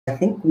I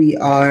think we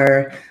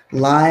are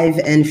live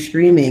and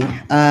streaming.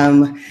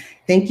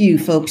 Thank you,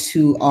 folks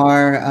who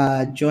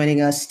are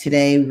joining us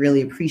today.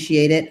 Really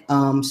appreciate it.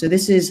 So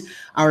this is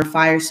our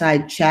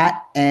Fireside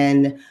Chat,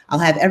 and I'll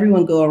have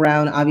everyone go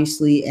around,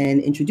 obviously, and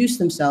introduce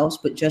themselves.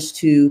 But just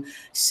to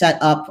set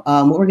up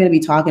what we're going to be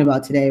talking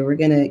about today, we're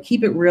going to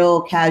keep it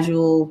real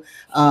casual,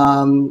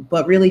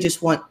 but really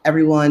just want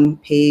everyone,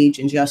 Paige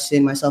and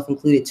Justin, myself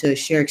included, to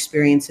share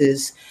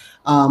experiences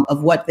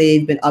of what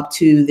they've been up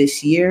to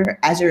this year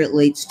as it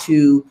relates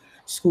to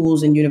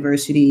schools and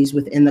universities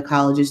within the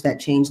Colleges That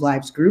Change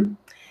Lives group.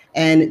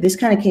 And this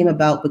kind of came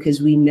about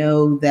because we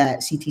know that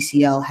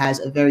CTCL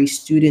has a very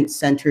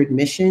student-centered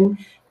mission,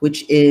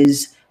 which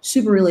is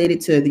super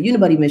related to the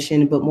Unibuddy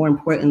mission, but more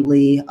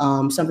importantly,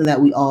 something that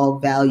we all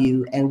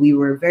value. And we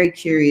were very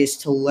curious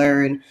to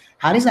learn,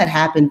 how does that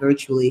happen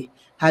virtually?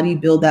 How do you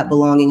build that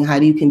belonging? How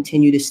do you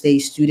continue to stay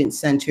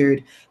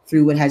student-centered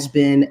through what has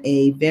been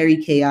a very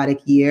chaotic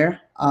year?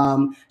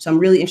 So I'm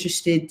really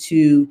interested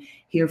to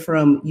hear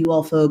from you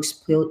all folks.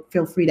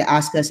 Feel free to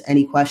ask us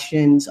any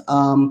questions.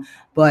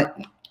 But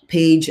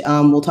Paige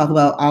will talk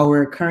about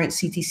our current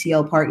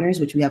CTCL partners,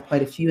 which we have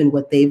quite a few, and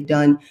what they've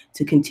done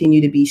to continue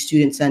to be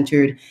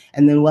student-centered.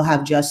 And then we'll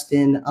have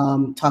Justin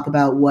talk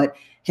about what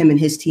him and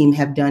his team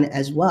have done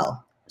as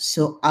well.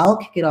 So I'll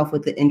kick it off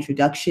with the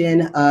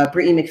introduction.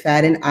 Brittany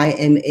McFadden, I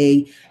am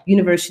a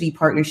university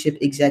partnership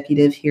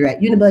executive here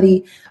at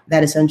Unibuddy.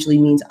 That essentially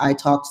means I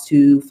talk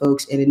to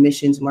folks in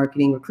admissions,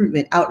 marketing,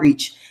 recruitment,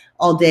 outreach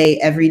all day,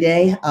 every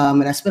day.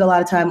 And I spend a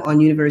lot of time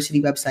on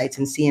university websites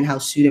and seeing how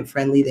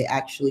student-friendly they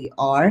actually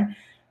are.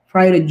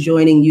 Prior to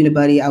joining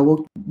Unibuddy, I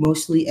worked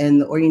mostly in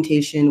the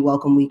orientation,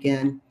 welcome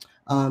weekend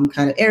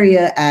kind of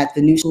area at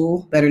the new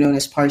school, better known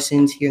as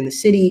Parsons here in the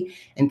city.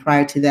 And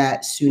prior to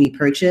that, SUNY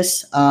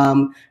Purchase.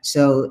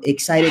 So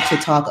excited to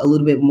talk a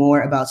little bit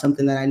more about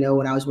something that I know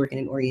when I was working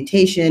in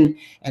orientation.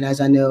 And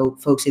as I know,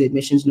 folks in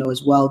admissions know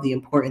as well, the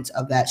importance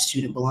of that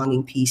student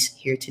belonging piece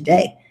here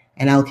today.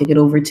 And I'll kick it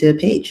over to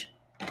Paige.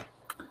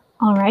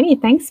 All righty,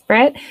 thanks,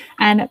 Britt.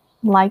 And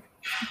like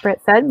Britt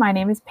said, my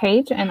name is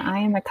Paige, and I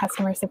am a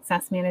customer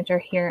success manager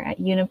here at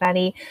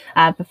Unibuddy.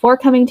 Before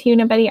coming to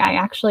Unibuddy, I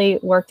actually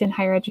worked in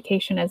higher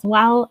education as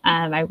well.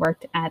 I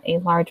worked at a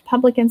large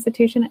public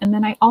institution, and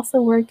then I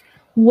also worked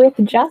with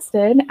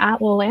Justin at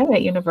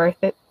Willamette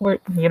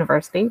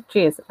University.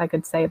 Geez, if I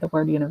could say the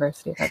word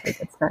university, that'd be a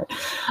good start.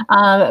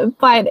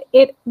 But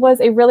it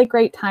was a really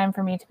great time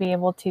for me to be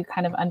able to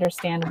kind of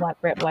understand what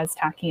Britt was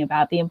talking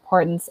about, the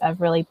importance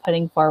of really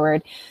putting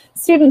forward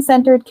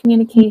student-centered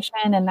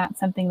communication. And that's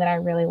something that I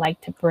really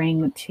like to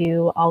bring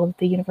to all of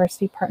the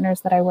university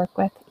partners that I work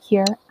with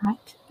here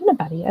at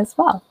Unibuddy as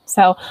well.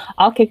 So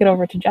I'll kick it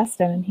over to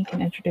Justin, and he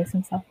can introduce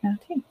himself now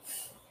too.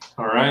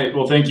 All right.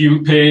 Well, thank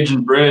you, Paige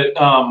and Britt.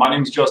 My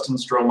name is Justin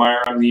Strohmeyer.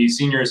 I'm the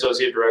Senior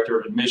Associate Director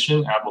of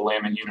Admission at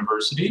Willamette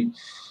University.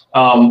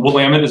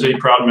 Willamette is a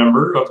proud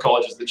member of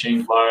Colleges That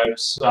Change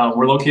Lives.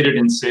 We're located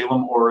in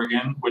Salem,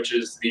 Oregon, which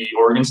is the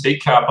Oregon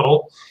State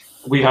capital.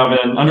 We have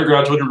an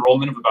undergraduate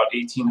enrollment of about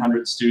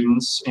 1,800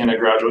 students and a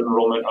graduate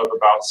enrollment of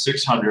about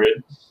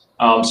 600.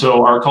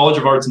 So our College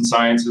of Arts and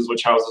Sciences,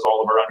 which houses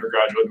all of our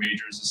undergraduate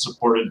majors, is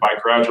supported by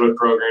graduate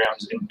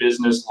programs in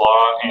business,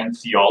 law, and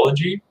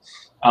theology.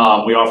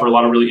 We offer a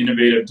lot of really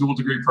innovative dual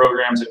degree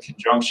programs in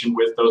conjunction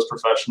with those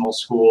professional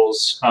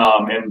schools.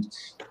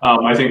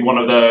 I think one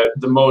of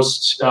the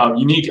most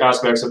unique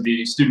aspects of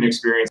the student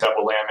experience at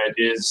Willamette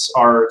is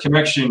our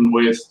connection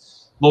with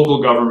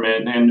local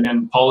government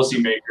and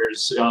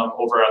policymakers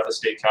over at the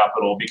state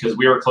capitol, because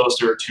we are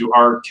closer to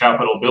our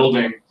Capitol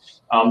building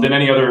than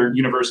any other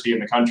university in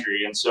the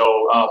country. And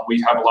so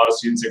we have a lot of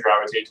students that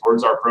gravitate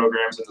towards our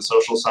programs in the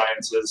social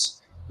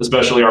sciences,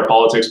 especially our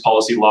politics,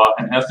 policy, law,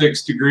 and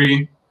ethics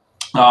degree.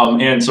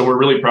 And so we're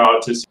really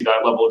proud to see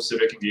that level of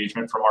civic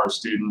engagement from our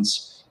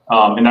students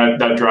and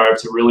that drive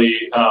to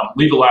really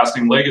leave a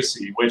lasting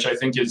legacy, which I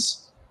think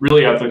is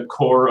really at the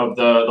core of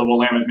the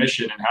Willamette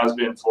mission and has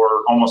been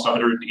for almost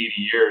 180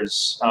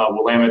 years.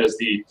 Willamette is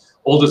the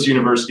oldest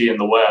university in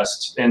the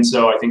West. And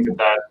so I think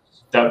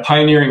that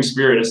pioneering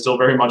spirit is still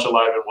very much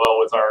alive and well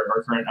with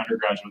our current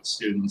undergraduate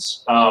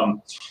students.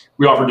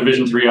 We offer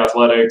Division III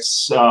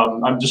athletics.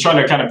 I'm just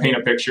trying to kind of paint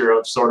a picture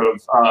of sort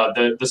of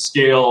the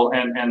scale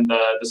and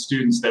the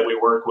students that we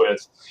work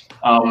with.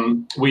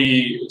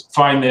 We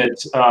find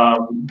that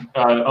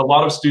a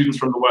lot of students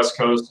from the West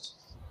Coast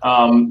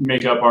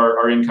make up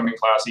our incoming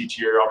class each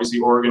year. Obviously,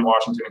 Oregon,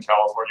 Washington, and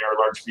California are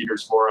large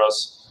feeders for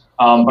us.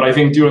 But I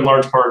think due in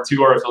large part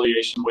to our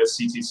affiliation with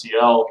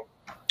CTCL,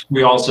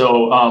 we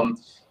also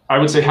I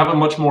would say have a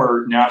much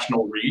more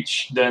national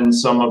reach than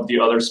some of the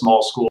other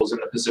small schools in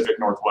the Pacific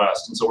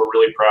Northwest. And so we're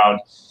really proud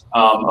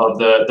of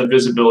the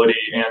visibility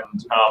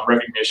and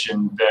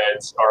recognition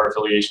that our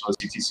affiliation with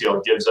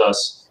CTCL gives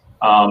us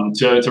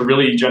to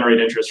really generate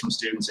interest from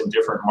students in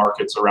different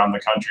markets around the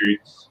country,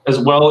 as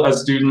well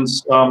as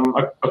students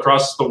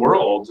across the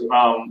world.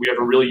 We have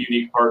a really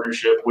unique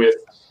partnership with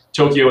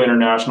Tokyo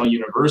International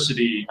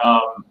University,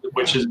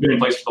 which has been in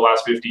place for the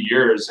last 50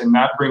 years. And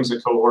that brings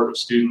a cohort of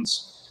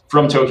students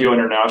from Tokyo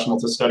International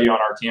to study on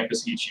our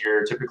campus each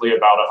year, typically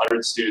about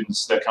 100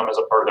 students that come as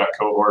a part of that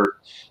cohort.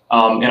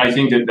 And I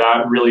think that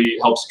that really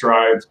helps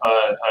drive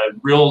a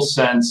real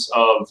sense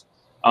of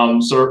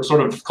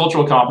sort of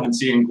cultural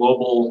competency and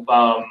global,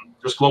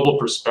 just global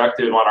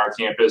perspective on our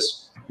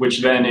campus,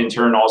 which then in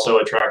turn also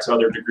attracts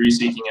other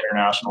degree-seeking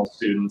international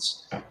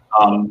students.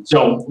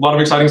 So a lot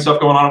of exciting stuff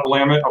going on at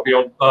Willamette. I'll be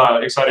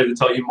excited to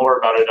tell you more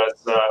about it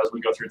as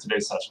we go through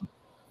today's session.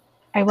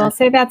 I will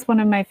say that's one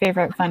of my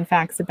favorite fun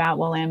facts about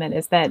Willamette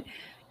is that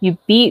you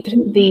beat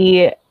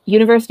the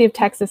University of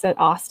Texas at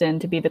Austin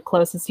to be the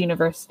closest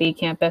university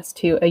campus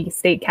to a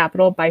state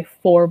capital by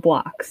 4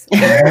 blocks.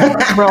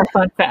 Real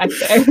fun fact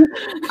there.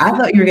 I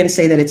thought you were going to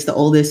say that it's the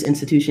oldest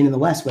institution in the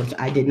West, which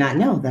I did not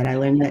know. That I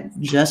learned that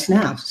just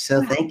now.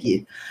 So thank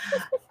you.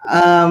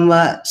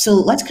 So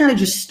let's kind of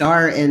just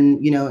start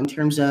in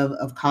terms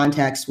of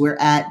context. We're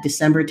at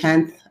December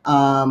 10th.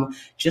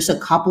 Just a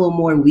couple of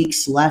more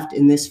weeks left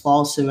in this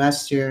fall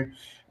semester.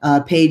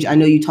 Paige, I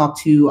know you talked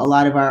to a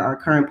lot of our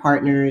current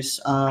partners.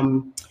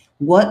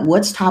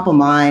 What's top of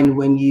mind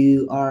when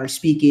you are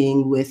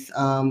speaking with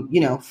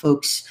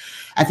folks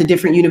at the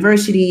different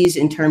universities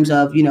in terms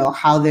of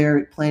how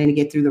they're planning to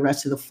get through the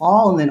rest of the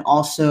fall, and then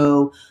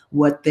also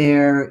what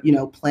their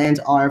plans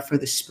are for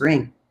the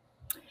spring?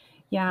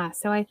 Yeah,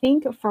 so I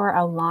think for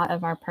a lot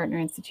of our partner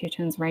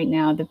institutions right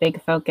now, the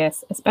big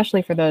focus,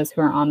 especially for those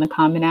who are on the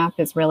Common App,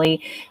 is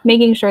really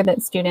making sure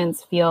that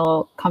students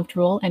feel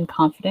comfortable and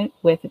confident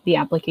with the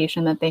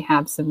application that they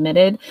have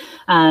submitted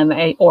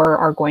or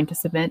are going to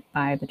submit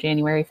by the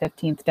January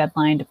 15th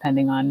deadline,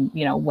 depending on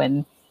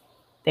when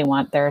they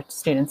want their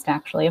students to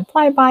actually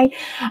apply by.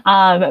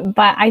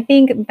 But I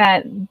think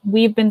that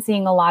we've been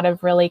seeing a lot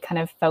of really kind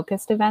of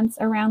focused events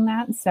around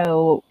that.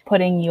 So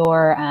putting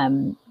your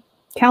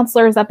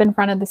counselors up in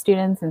front of the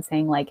students and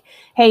saying like,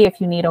 hey, if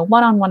you need a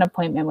one-on-one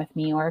appointment with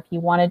me, or if you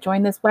want to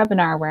join this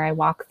webinar where I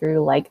walk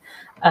through like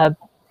a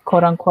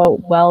quote unquote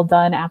well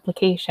done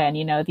application,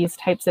 these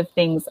types of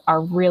things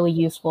are really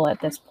useful at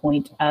this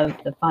point of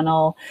the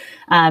funnel.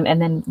 And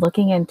then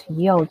looking into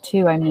yield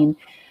too. I mean,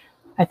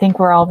 I think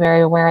we're all very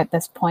aware at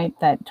this point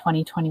that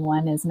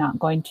 2021 is not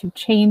going to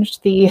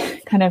change the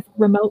kind of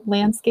remote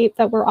landscape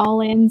that we're all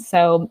in.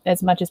 So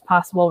as much as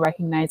possible,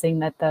 recognizing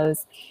that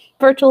those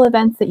virtual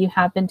events that you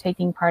have been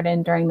taking part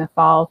in during the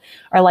fall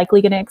are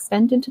likely going to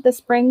extend into the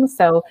spring.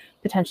 So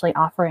potentially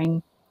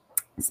offering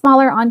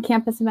smaller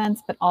on-campus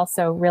events, but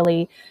also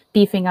really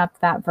beefing up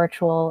that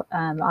virtual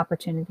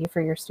opportunity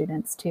for your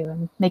students too,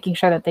 and making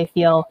sure that they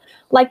feel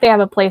like they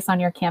have a place on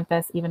your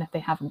campus, even if they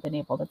haven't been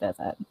able to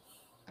visit.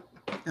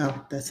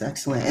 Oh, that's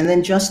excellent. And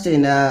then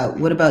Justin,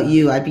 what about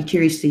you? I'd be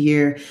curious to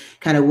hear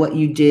kind of what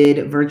you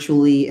did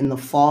virtually in the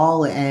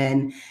fall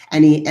and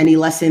any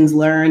lessons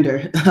learned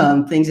or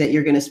things that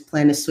you're going to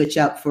plan to switch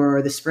up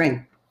for the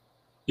spring.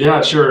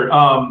 Yeah, sure.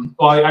 Well,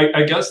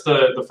 I guess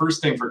the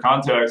first thing for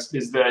context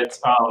is that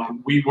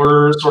we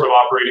were sort of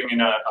operating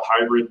in a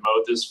hybrid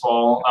mode this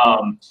fall.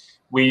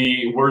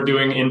 We were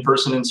doing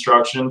in-person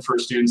instruction for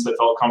students that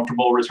felt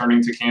comfortable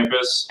returning to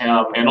campus.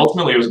 And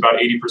ultimately, it was about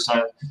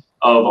 80%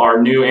 of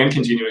our new and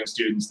continuing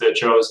students that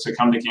chose to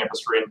come to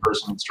campus for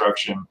in-person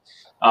instruction.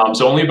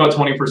 So only about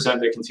 20%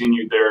 that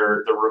continued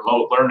their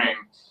remote learning.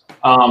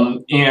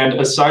 And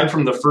aside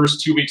from the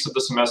first 2 weeks of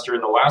the semester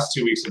and the last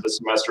 2 weeks of the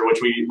semester, which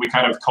we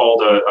kind of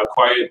called a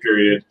quiet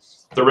period,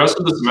 the rest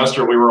of the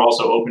semester we were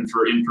also open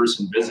for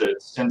in-person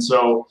visits. And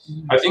so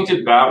I think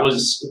that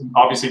was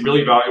obviously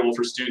really valuable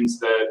for students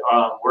that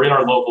were in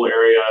our local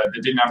area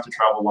that didn't have to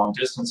travel long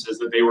distances,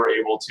 that they were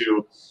able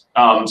to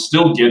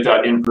still get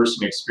that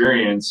in-person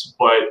experience.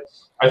 But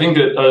I think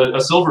that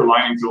a silver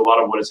lining to a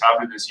lot of what has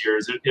happened this year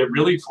is it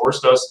really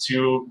forced us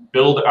to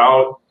build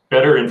out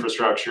better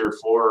infrastructure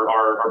for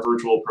our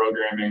virtual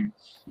programming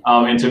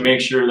and to make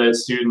sure that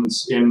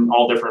students in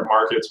all different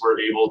markets were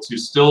able to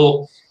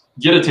still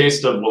get a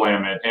taste of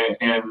Willamette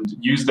and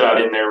use that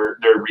in their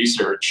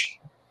research.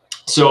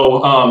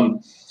 So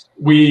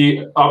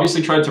we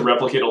obviously tried to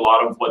replicate a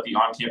lot of what the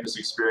on-campus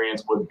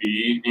experience would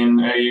be in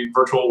a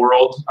virtual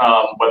world,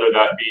 whether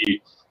that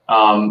be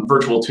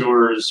virtual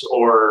tours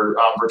or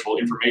virtual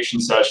information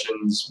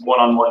sessions,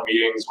 one-on-one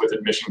meetings with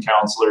admission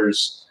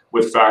counselors,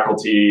 with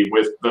faculty,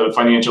 with the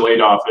financial aid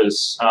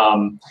office,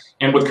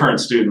 and with current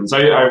students.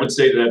 I would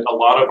say that a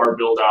lot of our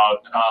build out,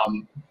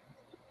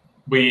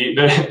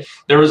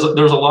 there was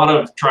a lot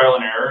of trial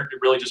and error,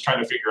 really just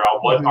trying to figure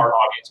out what our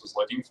audience was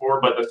looking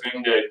for. But the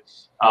thing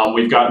that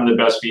we've gotten the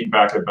best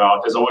feedback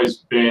about has always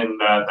been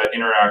that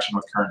interaction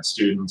with current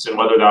students, and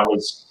whether that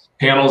was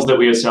panels that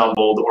we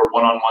assembled or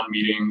one-on-one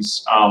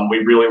meetings, we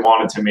really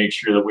wanted to make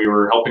sure that we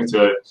were helping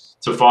to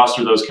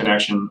foster those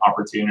connection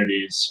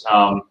opportunities.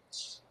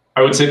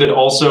 I would say that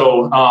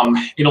also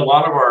in a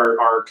lot of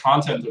our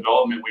content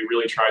development, we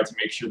really tried to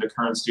make sure that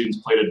current students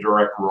played a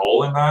direct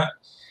role in that.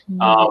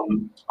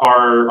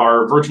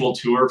 Our virtual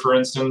tour, for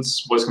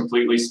instance, was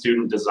completely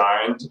student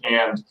designed,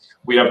 and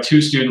we have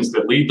 2 students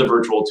that lead the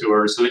virtual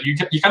tour, so that you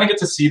kind of get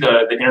to see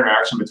the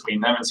interaction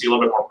between them and see a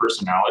little bit more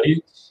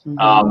personality.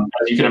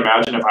 As you can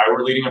imagine, if I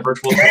were leading a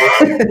virtual tour,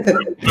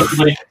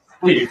 everybody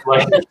leave.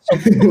 Like,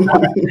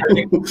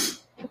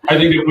 I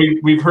think that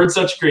we've heard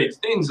such great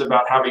things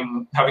about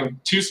having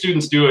two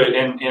students do it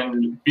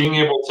and being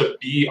able to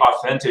be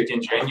authentic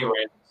and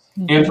genuine,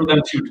 and for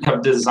them to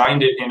have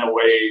designed it in a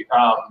way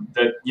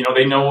that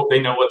they know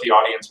what the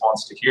audience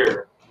wants to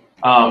hear,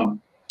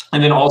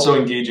 and then also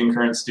engaging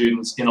current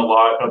students in a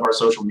lot of our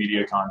social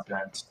media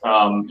content,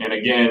 and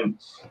again,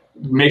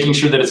 making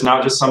sure that it's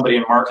not just somebody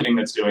in marketing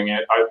that's doing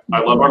it. I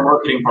love our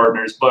marketing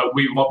partners, but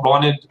we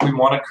wanted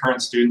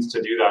current students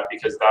to do that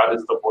because that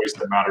is the voice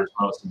that matters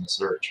most in the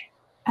search.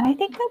 And I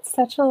think that's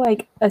such a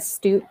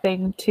astute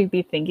thing to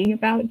be thinking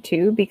about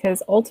too,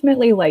 because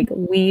ultimately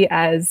we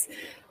as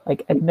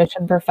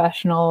admission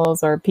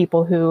professionals or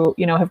people who,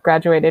 have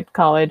graduated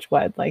college,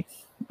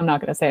 I'm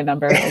not going to say a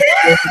number,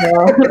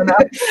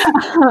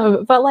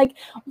 but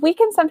we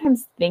can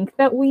sometimes think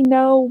that we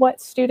know what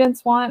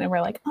students want, and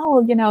we're like,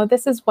 oh,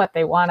 this is what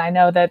they want. I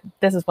know that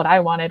this is what I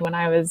wanted when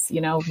I was,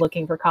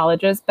 looking for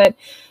colleges. But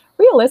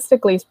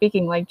realistically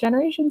speaking,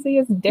 Generation Z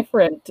is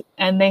different,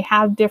 and they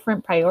have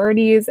different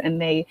priorities,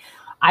 and they,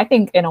 I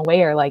think, in a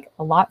way, are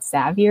a lot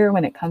savvier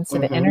when it comes to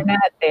the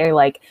internet. They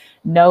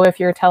know if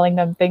you're telling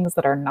them things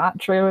that are not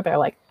true. They're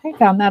like, I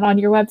found that on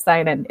your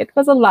website and it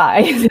was a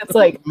lie. It's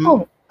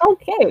oh,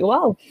 okay,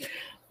 well,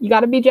 you got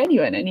to be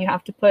genuine, and you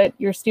have to put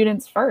your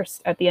students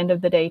first at the end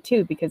of the day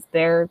too, because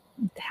they're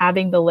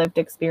having the lived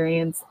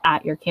experience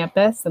at your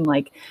campus, and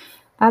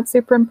that's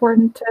super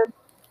important to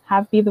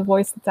have be the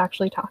voice that's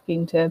actually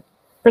talking to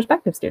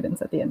prospective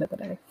students at the end of the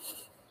day.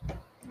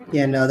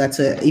 Yeah, no,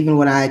 even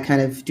when I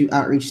kind of do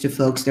outreach to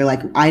folks, they're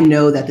like, I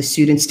know that the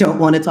students don't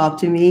want to talk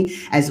to me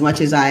as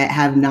much as I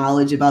have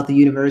knowledge about the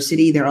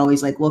university. They're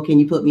always like, well, can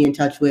you put me in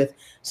touch with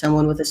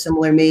someone with a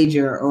similar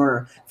major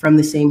or from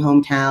the same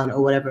hometown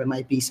or whatever it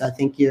might be. So I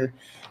think you're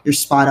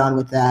spot on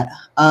with that.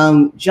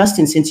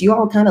 Justin, since you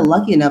all kind of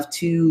lucky enough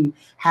to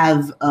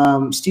have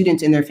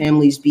students and their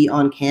families be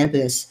on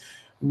campus,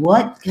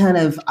 what kind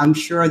of, I'm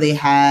sure they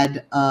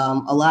had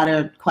a lot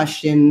of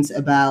questions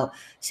about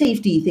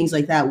safety, things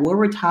like that. What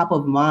were top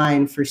of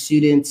mind for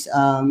students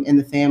and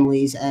the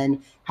families,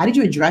 and how did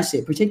you address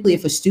it? Particularly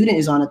if a student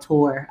is on a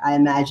tour, I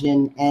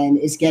imagine, and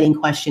is getting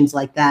questions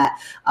like that.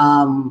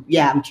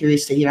 Yeah, I'm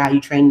curious to hear how you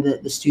trained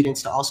the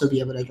students to also be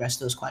able to address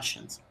those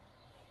questions.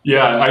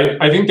 Yeah,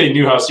 I think they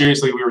knew how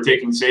seriously we were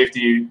taking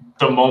safety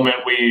the moment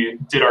we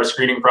did our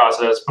screening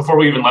process, before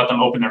we even let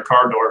them open their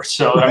car door.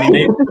 So, I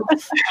mean,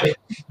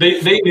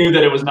 they knew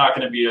that it was not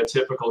going to be a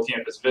typical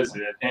campus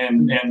visit.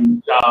 And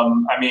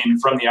I mean,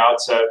 from the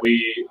outset,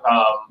 we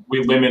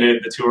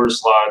limited the tour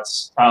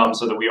slots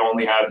so that we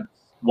only had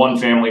one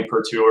family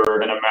per tour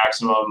and a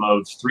maximum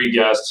of 3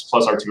 guests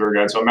plus our tour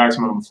guide, so a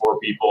maximum of 4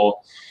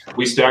 people.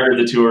 We staggered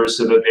the tours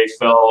so that they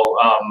fell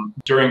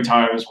during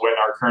times when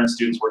our current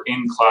students were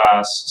in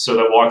class, so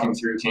that walking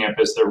through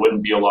campus, there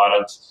wouldn't be a lot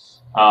of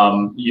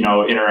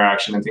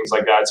interaction and things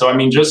like that. So I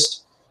mean,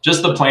 just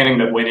the planning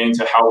that went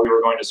into how we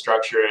were going to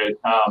structure it,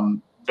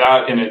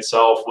 that in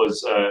itself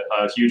was a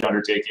huge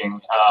undertaking.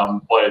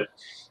 But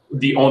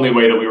the only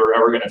way that we were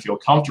ever going to feel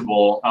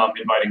comfortable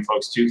inviting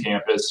folks to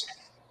campus.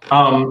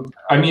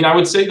 I mean, I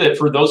would say that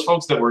for those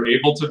folks that were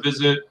able to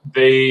visit,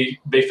 they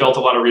felt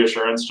a lot of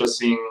reassurance just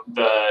seeing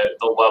the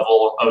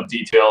level of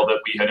detail that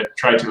we had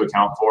tried to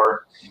account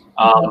for.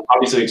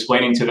 Obviously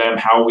explaining to them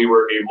how we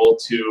were able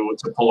to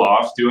pull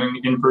off doing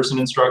in-person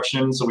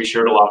instruction. So we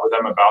shared a lot with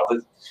them about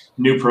the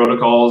new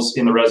protocols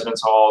in the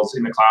residence halls,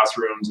 in the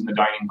classrooms, in the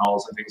dining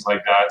halls, and things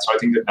like that. So I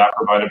think that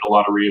provided a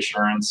lot of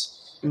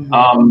reassurance.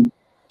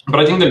 But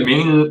I think the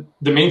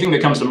main thing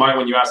that comes to mind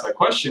when you ask that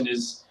question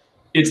is,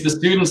 it's the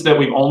students that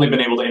we've only been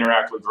able to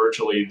interact with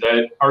virtually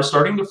that are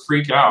starting to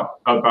freak out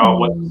about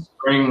what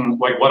spring,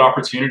 what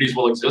opportunities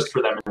will exist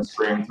for them in the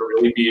spring to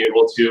really be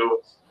able to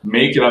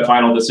make that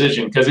final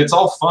decision. Because it's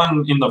all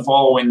fun in the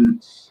fall when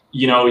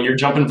you're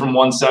jumping from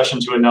one session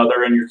to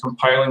another and you're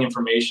compiling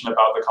information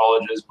about the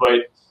colleges,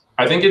 but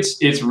I think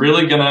it's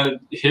really gonna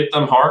hit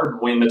them hard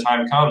when the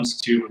time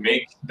comes to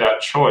make that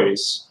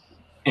choice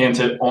and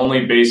to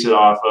only base it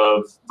off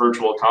of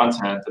virtual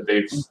content that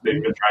they've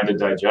been trying to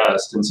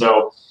digest. And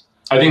so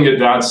I think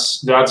that's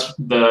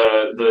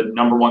the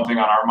number one thing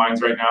on our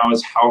minds right now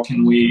is how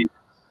can we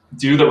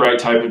do the right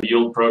type of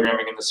yield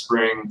programming in the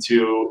spring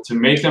to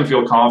make them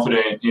feel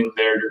confident in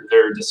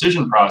their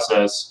decision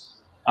process.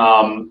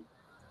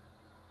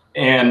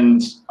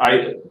 And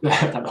I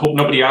hope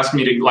nobody asked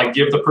me to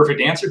give the perfect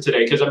answer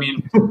today, because I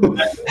mean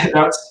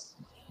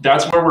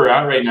that's where we're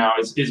at right now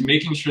is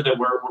making sure that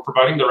we're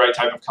providing the right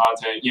type of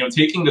content,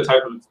 taking the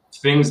type of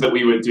things that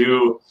we would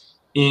do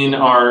in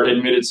our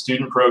admitted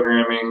student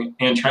programming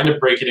and trying to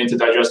break it into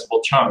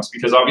digestible chunks,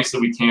 because obviously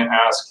we can't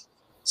ask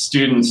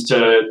students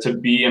to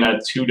be in a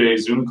 2-day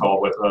Zoom call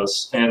with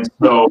us. And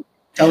so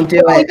don't do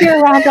it. If you're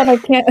around that I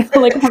can't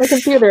on a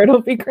computer,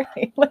 it'll be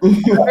great.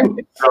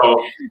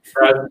 So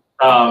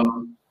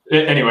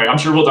anyway, I'm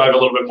sure we'll dive a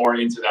little bit more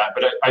into that,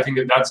 but I think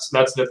that's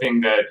the thing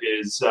that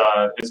is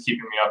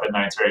keeping me up at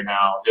nights right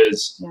now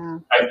is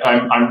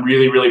I'm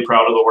really, really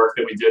proud of the work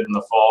that we did in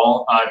the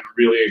fall. I'm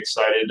really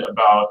excited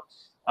about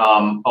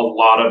A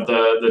lot of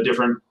the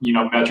different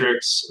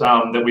metrics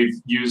that we've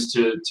used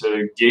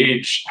to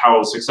gauge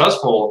how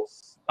successful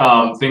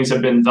things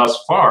have been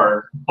thus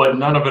far, but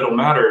none of it will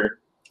matter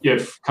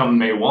if come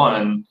May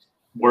 1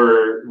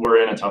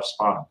 we're in a tough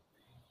spot.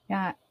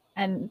 Yeah.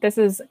 And this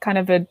is kind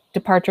of a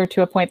departure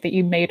to a point that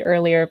you made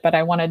earlier, but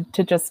I wanted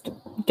to just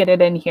get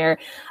it in here.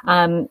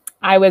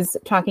 I was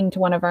talking to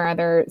one of our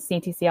other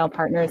CTCL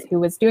partners who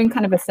was doing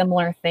kind of a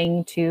similar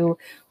thing to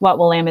what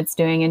Willamette's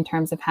doing in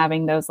terms of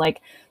having those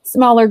like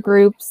smaller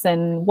groups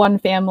and one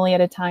family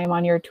at a time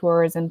on your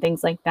tours and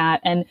things like that.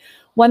 And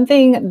one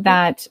thing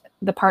that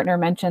the partner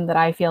mentioned that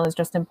I feel is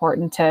just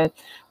important to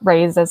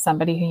raise as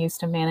somebody who used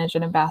to manage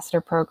an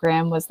ambassador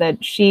program was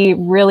that she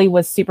really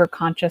was super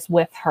conscious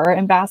with her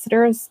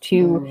ambassadors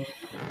to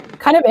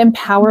kind of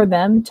empower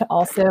them to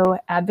also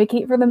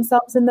advocate for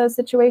themselves in those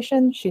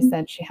situations. She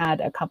said she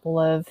had a couple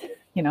of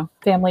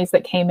families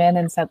that came in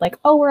and said like,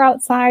 oh, we're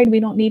outside, we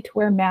don't need to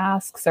wear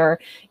masks, or,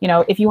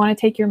 if you want to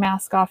take your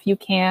mask off, you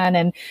can.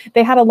 And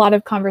they had a lot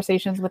of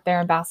conversations with their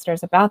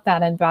ambassadors about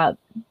that and about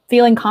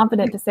feeling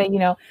confident to say,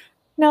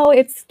 no,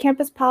 it's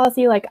campus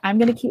policy. Like, I'm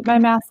going to keep my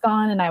mask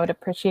on and I would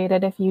appreciate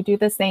it if you do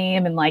the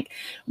same. And like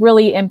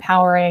really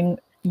empowering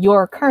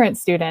your current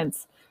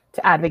students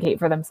to advocate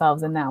for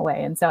themselves in that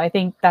way. And so I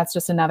think that's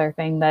just another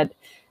thing that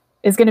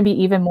is going to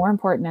be even more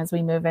important as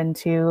we move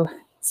into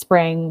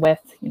spring with,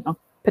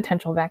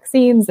 potential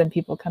vaccines and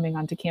people coming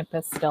onto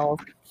campus still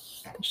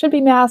should be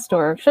masked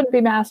or shouldn't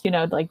be masked,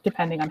 like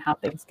depending on how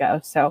things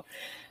go. So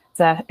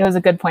it was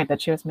a good point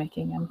that she was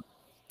making. And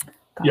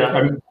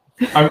yeah,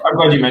 I'm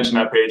glad you mentioned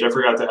that, Paige. I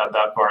forgot to add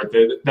that part.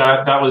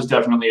 That was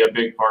definitely a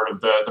big part of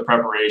the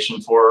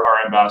preparation for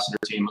our ambassador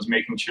team, was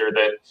making sure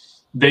that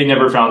they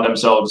never found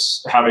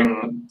themselves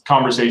having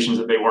conversations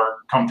that they weren't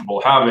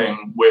comfortable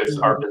having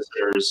with our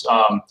visitors.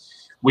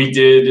 We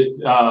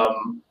did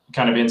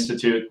kind of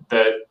institute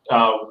that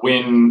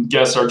when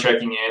guests are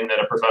checking in, that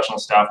a professional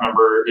staff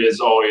member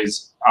is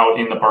always out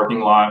in the parking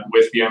lot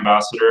with the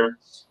ambassador.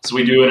 So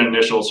we do an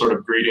initial sort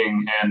of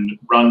greeting and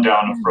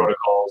rundown of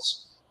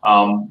protocols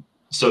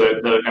so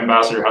that the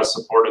ambassador has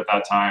support at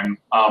that time.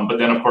 But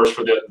then, of course,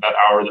 for that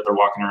hour that they're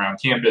walking around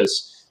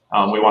campus,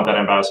 we want that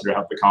ambassador to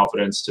have the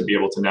confidence to be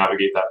able to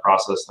navigate that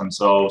process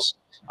themselves.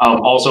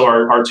 Also,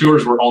 our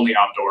tours were only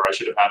outdoor. I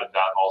should have added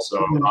that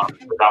also.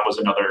 But that was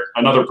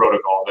another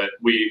protocol that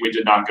we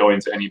did not go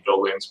into any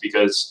buildings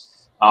because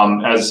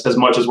as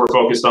much as we're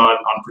focused on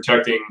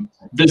protecting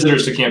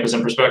visitors to campus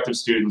and prospective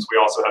students, we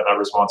also have that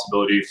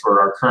responsibility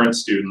for our current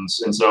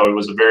students. And so it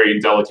was a very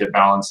delicate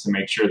balance to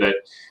make sure that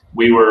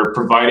we were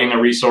providing a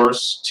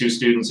resource to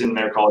students in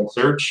their college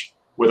search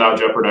without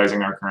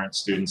jeopardizing our current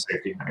student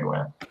safety in any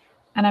way.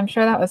 And I'm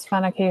sure that was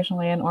fun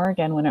occasionally in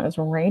Oregon when it was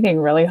raining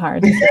really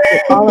hard to do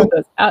all of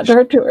those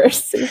outdoor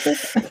tours.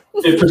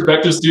 If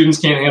prospective students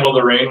can't handle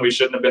the rain, we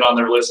shouldn't have been on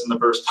their list in the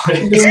first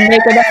place. You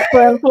make an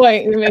excellent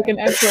point. You make an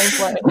excellent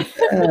point.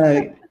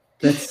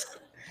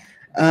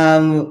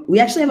 We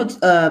actually have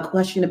a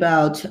question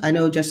about, I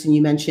know, Justin,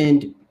 you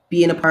mentioned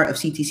being a part of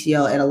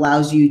CTCL, it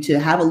allows you to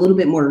have a little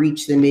bit more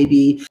reach than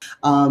maybe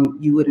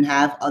you wouldn't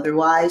have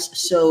otherwise.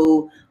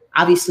 So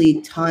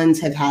obviously,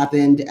 tons have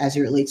happened as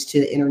it relates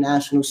to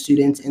international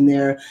students and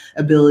their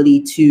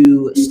ability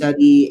to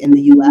study in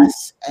the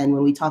U.S. And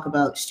when we talk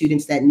about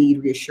students that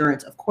need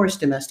reassurance, of course,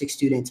 domestic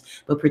students,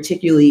 but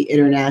particularly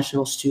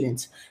international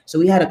students. So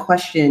we had a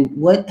question,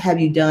 what have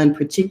you done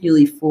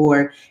particularly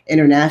for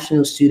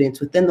international students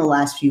within the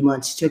last few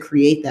months to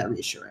create that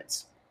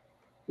reassurance?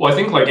 Well, I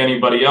think like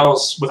anybody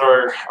else with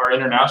our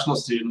international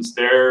students,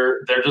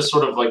 they're just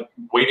sort of like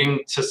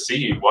waiting to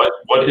see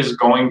what is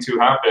going to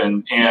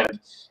happen. And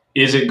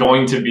is it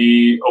going to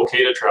be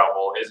okay to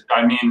travel?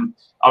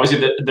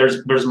 Obviously,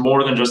 there's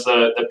more than just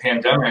the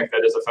pandemic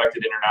that has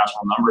affected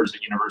international numbers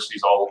at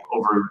universities all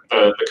over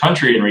the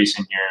country in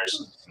recent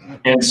years.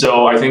 And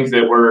so I think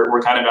that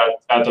we're kind of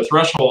at the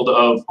threshold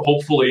of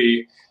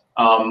hopefully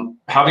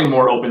having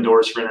more open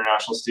doors for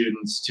international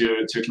students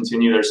to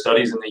continue their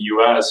studies in the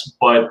U.S.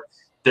 But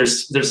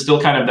there's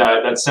still kind of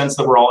that sense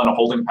that we're all in a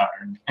holding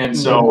pattern. And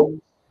so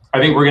I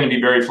think we're going to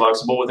be very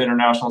flexible with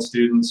international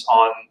students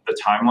on the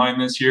timeline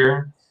this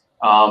year.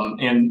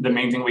 And the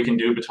main thing we can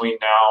do between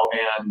now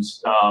and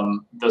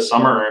the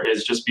summer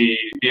is just be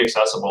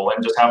accessible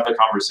and just have the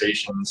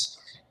conversations.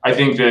 I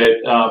think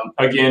that,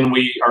 again,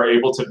 we are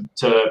able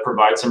to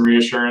provide some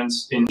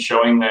reassurance in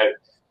showing that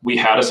we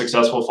had a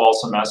successful fall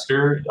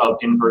semester of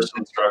in-person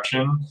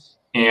instruction.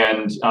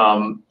 And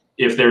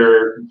if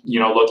they're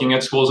looking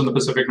at schools in the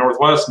Pacific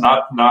Northwest,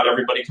 not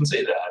everybody can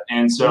say that.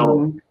 And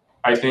so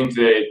I think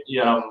that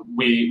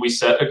we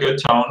set a good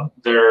tone.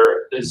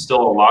 There is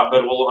still a lot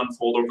that will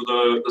unfold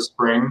over the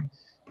spring,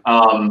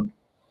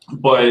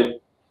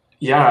 but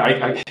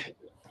yeah,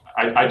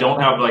 I don't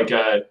have like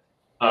a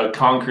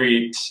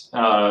concrete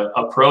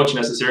approach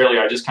necessarily.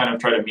 I just kind of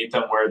try to meet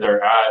them where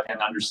they're at and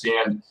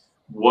understand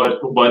what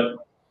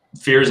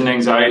fears and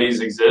anxieties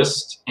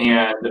exist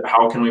and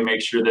how can we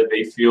make sure that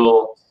they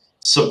feel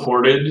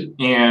supported.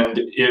 And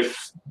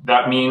if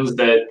that means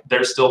that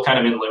they're still kind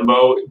of in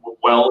limbo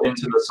well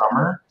into the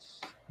summer,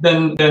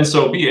 then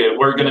so be it.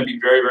 We're going to be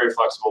very, very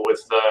flexible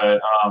with the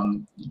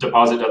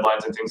deposit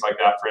deadlines and things like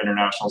that for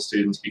international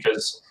students,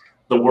 because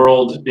the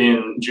world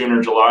in June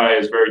or July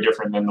is very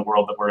different than the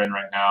world that we're in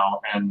right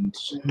now. And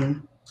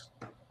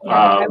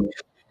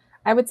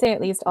I would say, at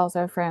least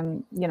also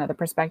from, the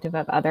perspective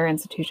of other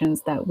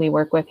institutions that we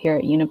work with here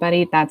at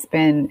Unibuddy, that's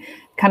been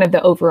kind of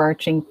the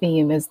overarching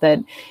theme, is that,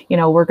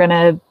 we're going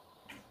to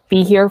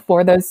be here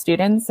for those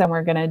students, and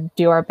we're going to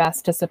do our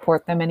best to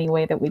support them any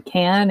way that we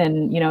can.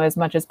 And, as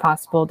much as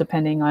possible,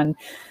 depending on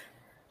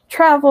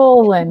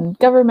travel and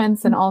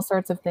governments and all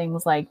sorts of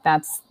things, like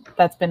that's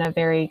been a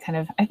very kind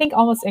of, I think,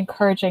 almost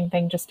encouraging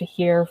thing just to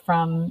hear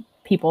from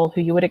people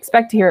who you would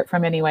expect to hear it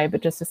from anyway,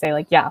 but just to say,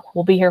 like, yeah,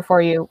 we'll be here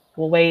for you.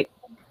 We'll wait.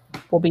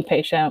 We'll be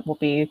patient. We'll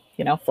be,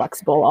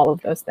 flexible. All of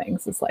those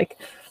things. It's like,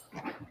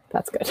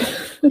 that's good.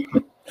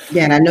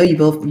 Yeah, and I know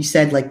you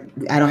said, like,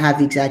 I don't have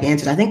the exact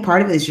answers. I think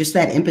part of it is just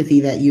that empathy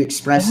that you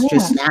expressed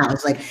just now.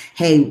 It's like,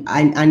 hey,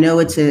 I know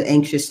it's an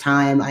anxious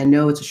time. I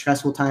know it's a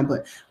stressful time,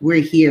 but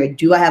we're here.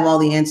 Do I have all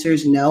the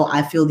answers? No,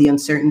 I feel the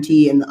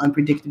uncertainty and the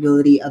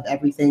unpredictability of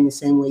everything the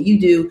same way you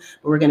do,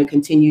 but we're going to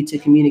continue to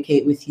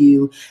communicate with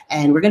you,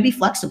 and we're going to be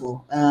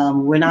flexible.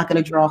 We're not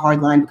going to draw a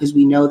hard line because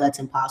we know that's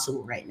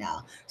impossible right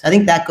now. So I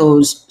think that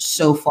goes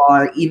so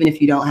far, even if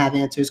you don't have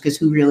answers, because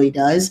who really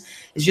does?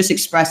 It's just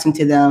expressing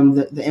to them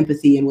the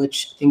empathy in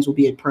which things will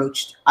be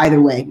approached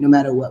either way, no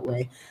matter what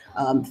way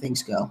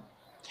things go.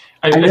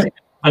 I think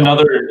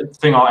another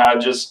thing I'll add,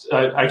 just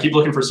I keep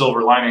looking for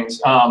silver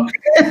linings.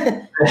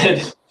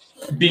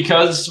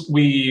 Because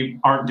we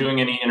aren't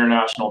doing any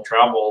international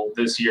travel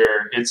this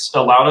year, it's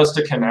allowed us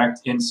to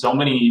connect in so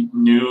many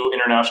new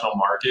international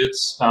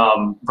markets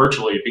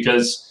virtually,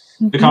 because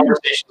the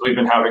conversations we've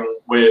been having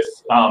with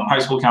high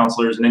school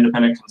counselors and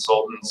independent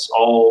consultants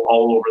all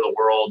over the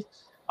world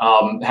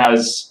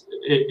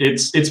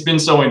it's been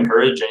so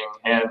encouraging.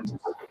 And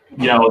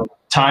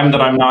time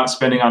that I'm not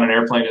spending on an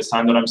airplane is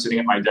time that I'm sitting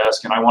at my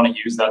desk, and I want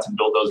to use that to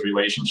build those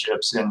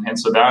relationships. And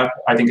so that,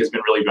 I think, has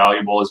been really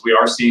valuable, as we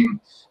are seeing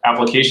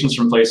applications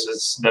from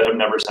places that have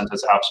never sent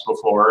us apps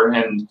before.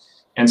 And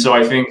so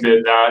I think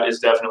that is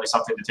definitely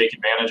something to take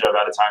advantage of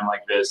at a time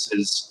like this,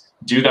 is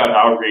do that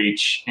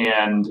outreach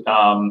and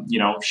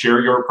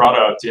share your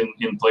product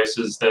in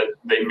places that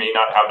they may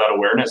not have that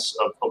awareness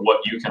of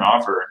what you can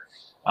offer.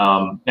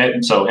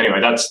 And so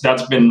anyway,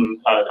 that's been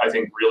I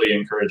think really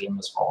encouraging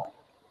this fall.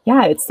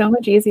 Yeah, it's so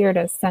much easier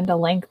to send a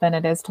link than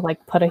it is to,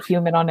 like, put a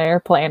human on an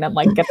airplane and,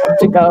 like, get them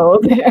to go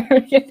there.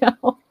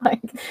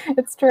 Like,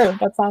 it's true.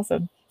 That's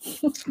awesome.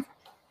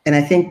 And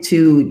I think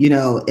too,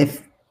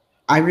 if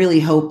I really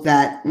hope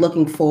that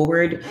looking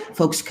forward,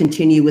 folks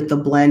continue with the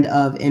blend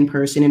of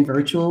in-person and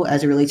virtual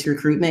as it relates to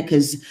recruitment,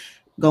 because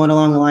going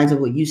along the lines of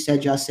what you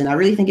said, Justin, I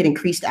really think it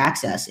increased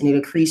access, and it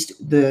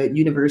increased the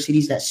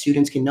universities that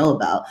students can know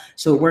about.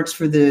 So it works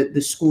for the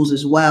schools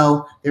as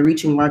well. They're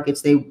reaching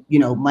markets they,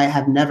 might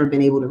have never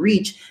been able to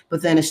reach.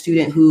 But then a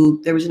student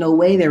who there was no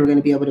way they were going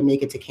to be able to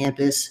make it to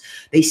campus,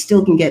 they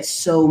still can get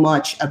so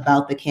much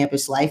about the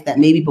campus life that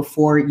maybe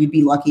before you'd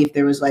be lucky if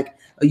there was like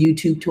a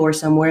YouTube tour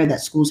somewhere.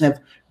 That schools have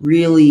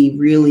really,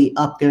 really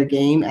upped their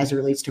game as it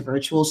relates to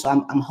virtual. So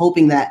I'm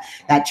hoping that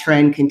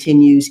trend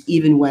continues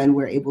even when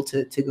we're able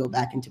to go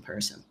back into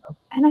person.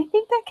 And I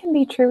think that can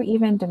be true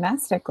even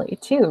domestically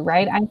too,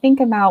 right? I think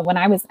about when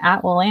I was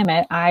at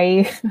Willamette,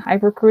 I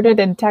recruited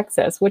in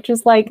Texas, which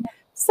is like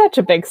such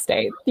a big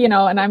state, and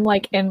I'm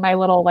like in my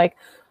little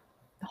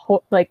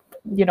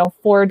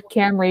Ford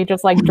Camry,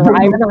 just like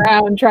driving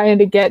around trying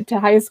to get to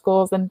high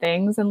schools and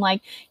things. And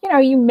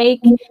you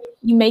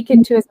make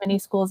it to as many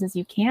schools as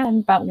you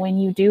can. But when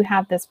you do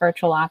have this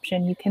virtual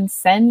option, you can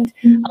send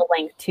a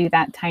link to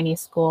that tiny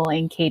school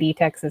in Katy,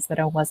 Texas that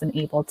I wasn't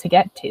able to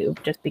get to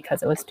just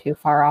because it was too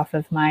far off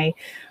of my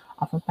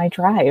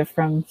drive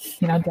from,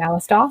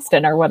 Dallas to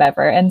Austin or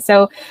whatever. And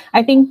so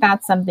I think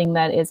that's something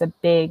that is a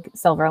big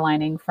silver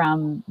lining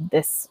from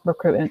this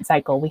recruitment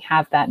cycle. We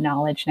have that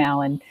knowledge now,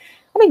 and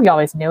I think we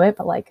always knew it,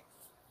 but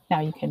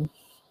now you can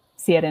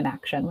see it in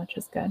action, which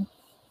is good.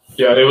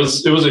 Yeah, it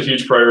was a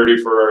huge priority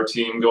for our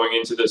team going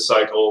into this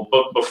cycle,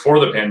 but before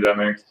the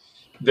pandemic,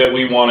 that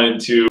we wanted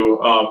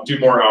to do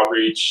more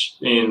outreach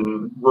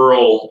in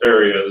rural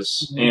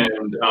areas.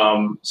 And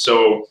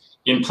so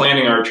in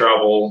planning our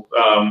travel,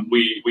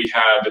 we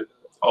had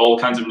all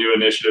kinds of new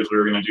initiatives we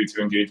were going to do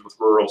to engage with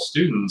rural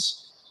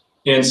students.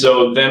 And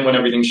so then when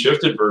everything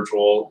shifted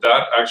virtual,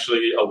 that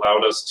actually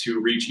allowed us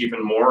to reach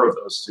even more of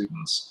those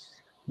students,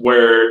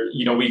 where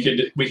we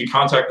could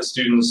contact the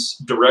students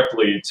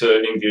directly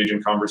to engage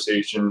in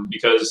conversation.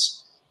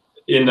 Because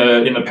in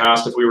the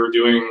past, if we were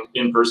doing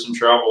in-person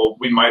travel,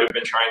 we might have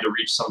been trying to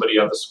reach somebody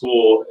at the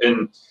school,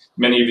 and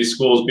many of these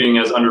schools being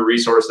as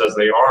under-resourced as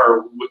they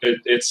are,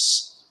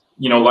 it's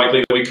likely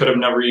that we could have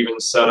never even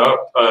set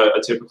up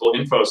a typical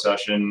info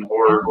session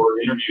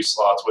or interview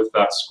slots with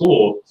that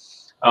school.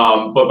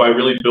 But by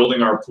really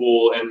building our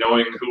pool and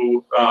knowing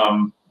who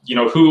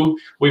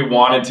we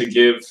wanted to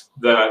give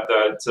that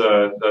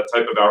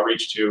type of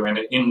outreach to, and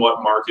in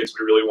what markets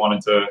we really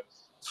wanted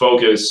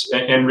focus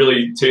and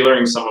really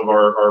tailoring some of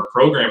our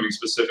programming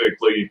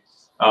specifically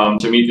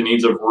to meet the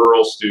needs of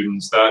rural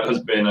students. That has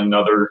been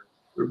another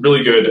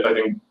really good, I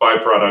think,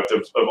 byproduct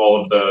of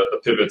all of the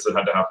pivots that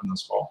had to happen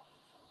this fall.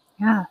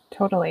 Yeah,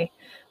 totally.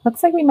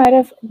 Looks like we might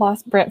have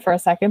lost Britt for a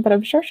second, but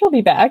I'm sure she'll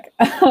be back.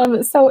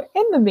 So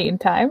in the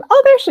meantime,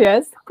 oh, there she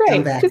is.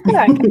 Great, she's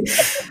back.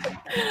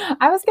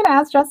 I was going to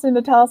ask Justin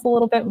to tell us a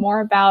little bit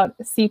more about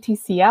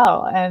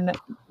CTCL and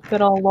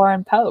good old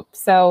Lauren Pope.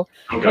 So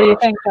what do you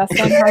think,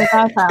 Justin? How does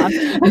that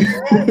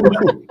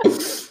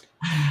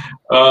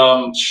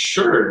sound?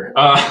 Sure.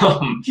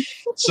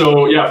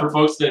 So yeah, for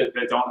folks that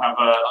don't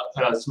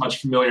have as much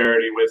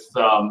familiarity with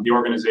the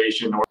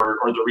organization or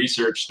the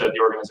research that the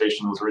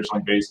organization was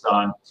originally based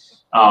on,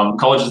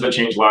 Colleges That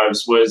Change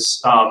Lives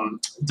was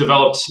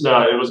developed.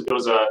 It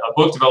was a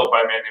book developed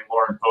by a man named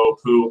Lauren Pope,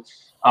 who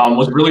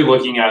was really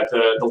looking at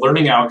the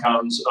learning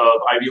outcomes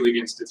of Ivy League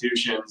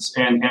institutions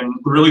and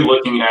really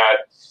looking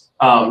at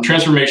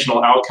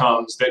transformational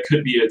outcomes that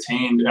could be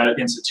attained at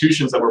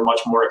institutions that were much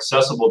more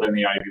accessible than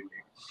the Ivy League.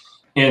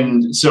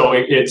 And so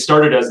it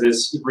started as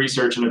this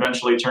research and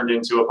eventually turned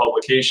into a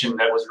publication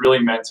that was really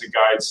meant to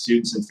guide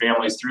students and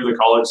families through the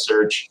college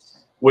search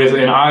with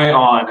an eye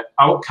on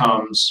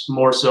outcomes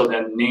more so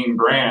than name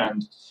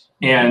brand,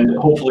 and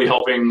hopefully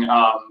helping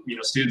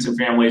students and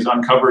families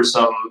uncover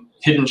some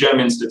hidden gem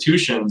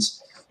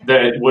institutions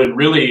that would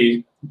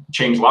really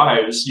change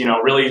lives,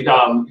 really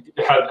had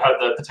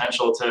the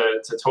potential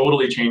to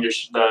totally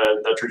change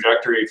the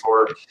trajectory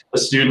for a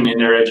student in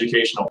their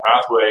educational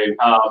pathway.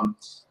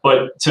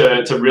 But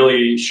to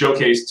really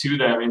showcase to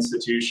them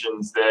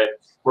institutions that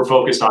were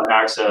focused on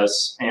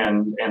access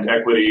and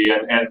equity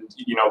and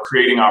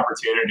creating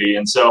opportunity.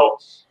 And so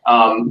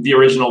the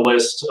original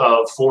list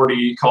of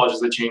 40 colleges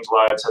that change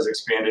lives has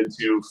expanded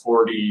to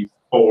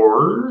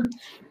 44.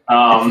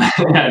 Nice.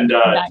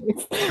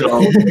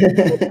 So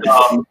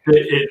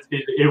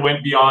it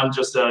went beyond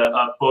just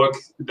a book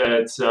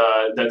that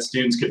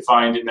students could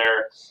find in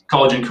their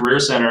college and career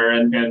center,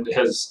 and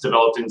has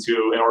developed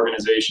into an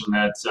organization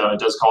that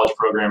does college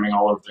programming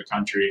all over the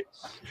country.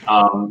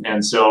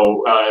 And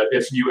so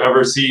if you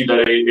ever see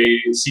that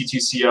a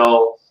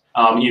CTCL,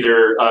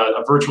 either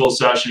a virtual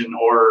session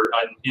or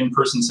an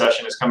in-person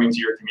session is coming to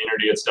your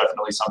community, it's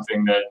definitely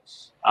something that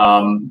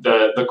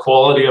the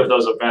quality of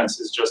those events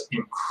is just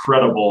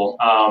incredible,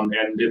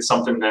 and it's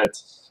something that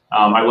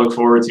I look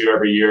forward to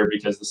every year,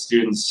 because the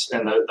students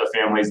and the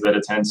families that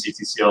attend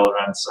CTCL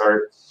events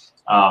are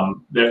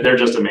they're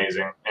just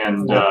amazing.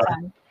 And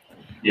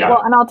yeah.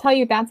 Well, and I'll tell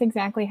you, that's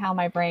exactly how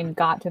my brain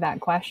got to that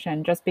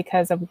question, just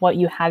because of what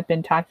you had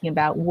been talking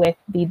about with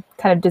the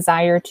kind of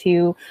desire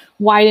to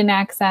widen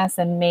access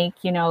and make,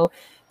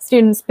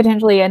 students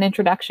potentially an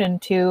introduction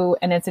to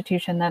an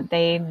institution that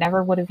they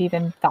never would have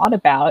even thought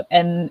about.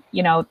 And,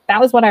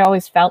 that was what I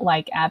always felt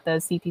like at the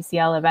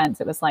CTCL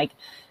events. It was like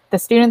the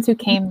students who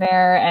came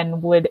there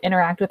and would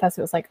interact with us,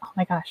 it was like, oh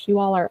my gosh, you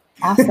all are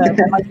awesome.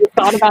 And like, you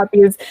thought about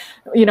these,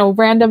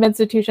 random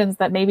institutions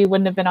that maybe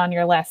wouldn't have been on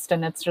your list.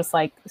 And it's just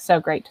like so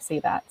great to see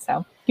that.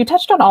 So you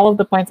touched on all of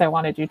the points I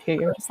wanted you to.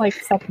 You're just like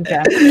such a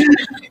gem. Yeah.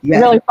 You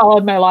really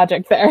followed my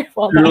logic there.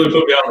 Well, you really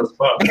put me on the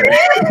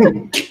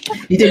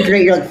spot. You did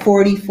great. You're like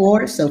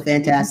 44, so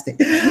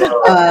fantastic.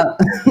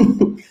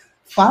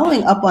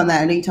 Following up on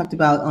that, I know you talked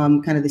about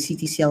kind of the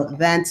CTCL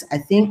events. I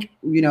think,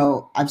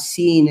 I've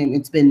seen, and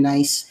it's been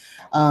nice,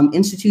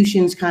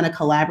 institutions kind of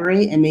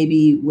collaborate in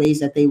maybe ways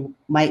that they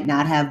might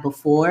not have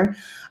before,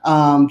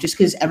 just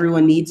because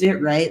everyone needs it,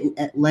 right?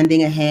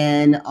 Lending a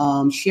hand,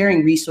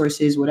 sharing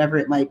resources, whatever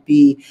it might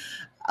be.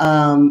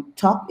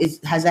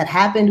 Has that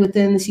happened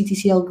within the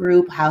CTCL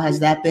group? How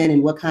has that been,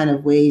 and what kind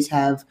of ways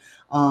have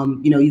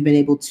you've been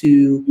able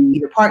to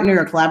either partner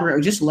or collaborate or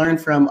just learn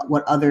from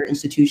what other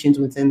institutions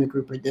within the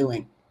group are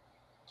doing?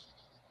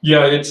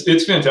 Yeah,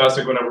 it's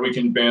fantastic whenever we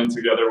can band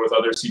together with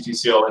other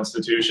CTCL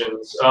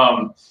institutions.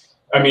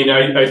 I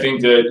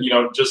think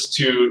that, just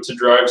to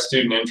drive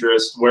student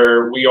interest,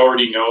 where we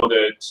already know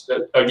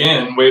that,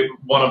 again,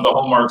 one of the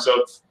hallmarks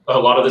of a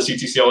lot of the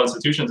CTCL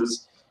institutions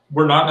is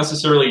we're not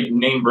necessarily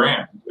name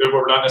brand.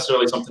 We're not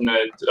necessarily something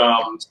that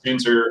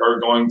students are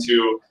going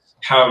to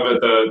have at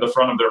the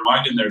front of their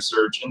mind in their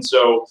search. And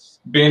so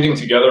banding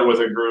together with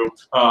a group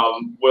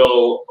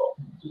will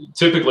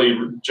typically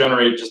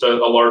generate just a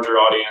larger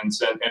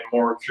audience and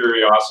more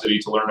curiosity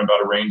to learn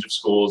about a range of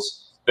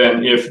schools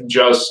than if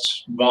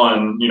just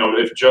one,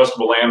 if just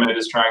Willamette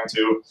is trying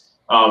to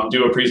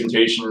do a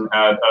presentation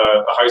at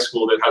a high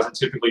school that hasn't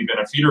typically been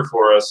a feeder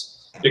for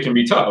us, it can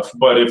be tough.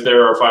 But if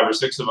there are 5 or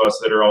 6 of us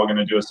that are all going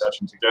to do a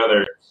session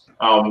together,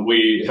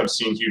 we have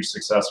seen huge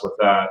success with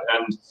that.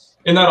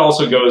 And that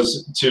also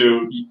goes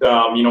to,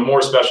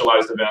 more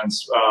specialized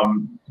events,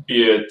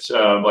 be it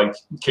like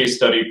case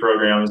study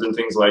programs and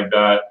things like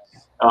that.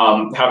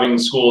 Having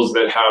schools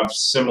that have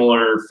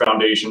similar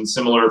foundations,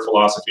 similar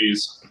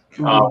philosophies,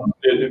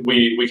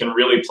 we can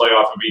really play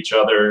off of each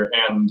other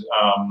and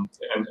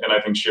I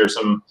think share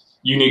some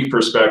unique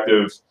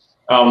perspective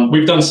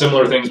We've done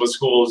similar things with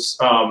schools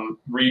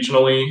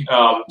regionally.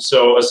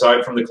 So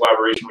aside from the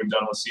collaboration we've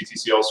done with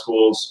CTCL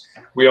schools,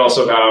 we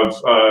also have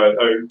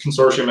a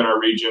consortium in our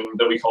region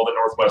that we call the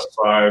Northwest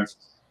Five,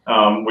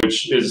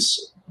 which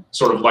is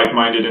sort of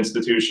like-minded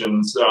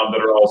institutions that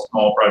are all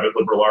small private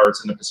liberal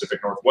arts in the Pacific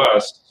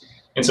Northwest.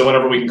 And so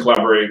whenever we can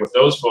collaborate with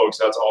those folks,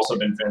 that's also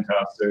been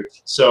fantastic.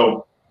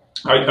 So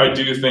I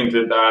do think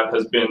that that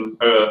has been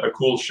a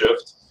cool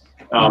shift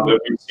that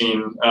we've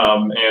seen.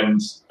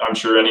 And I'm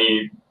sure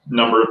any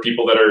number of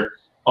people that are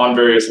on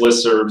various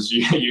listservs,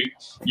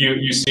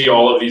 you see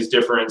all of these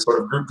different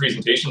sort of group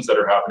presentations that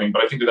are happening.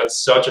 But I think that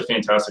that's such a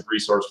fantastic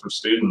resource for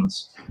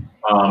students.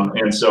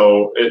 And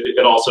so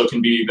it also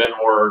can be then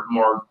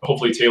more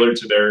hopefully tailored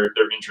to their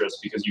interests,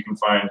 because you can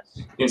find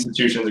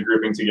institutions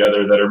grouping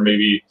together that are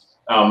maybe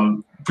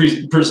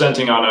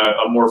presenting on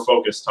a more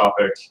focused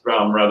topic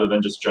rather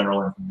than just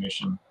general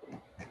information.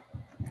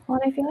 Well,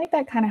 and I feel like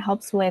that kind of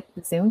helps with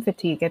Zoom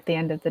fatigue at the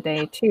end of the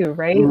day too,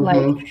 right?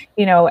 Like,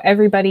 you know,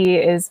 everybody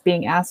is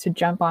being asked to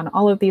jump on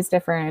all of these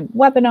different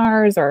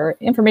webinars or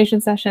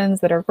information sessions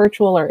that are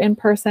virtual or in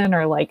person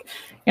or like,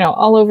 you know,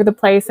 all over the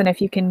place. And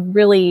if you can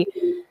really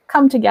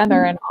come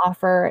together and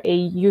offer a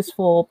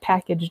useful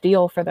package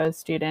deal for those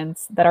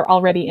students that are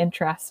already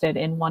interested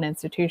in one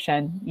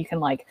institution, you can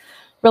like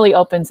really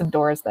open some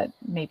doors that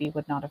maybe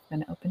would not have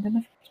been opened in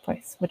the first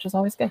place, which is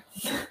always good.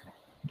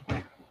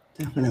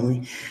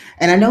 Definitely.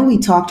 And I know we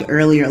talked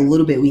earlier a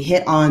little bit, we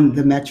hit on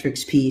the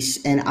metrics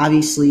piece, and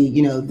obviously,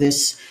 you know,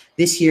 this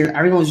year,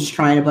 everyone was just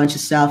trying a bunch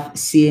of stuff,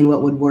 seeing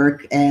what would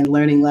work and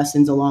learning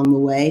lessons along the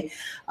way.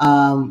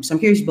 So I'm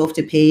curious both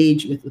to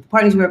Paige, with the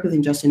partners we work with,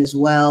 and Justin as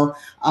well.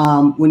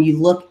 When you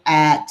look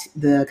at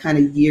the kind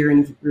of year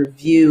in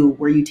review,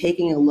 were you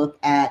taking a look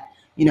at,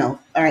 you know,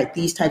 all right,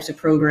 these types of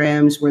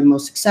programs were the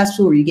most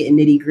successful? Were you getting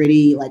nitty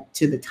gritty, like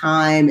to the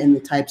time and the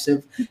types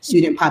of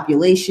student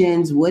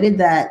populations? What did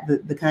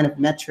the kind of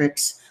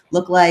metrics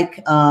look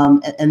like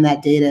and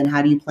that data, and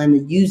how do you plan to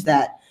use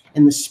that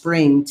in the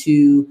spring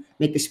to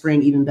make the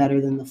spring even better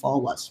than the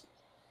fall was?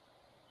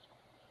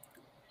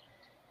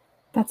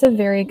 That's a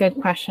very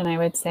good question, I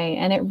would say.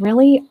 And it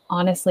really,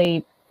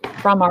 honestly,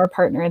 from our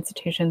partner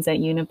institutions at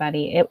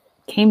Unibuddy, it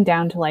came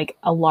down to like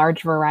a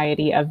large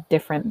variety of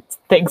different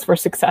things were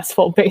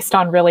successful based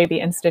on really the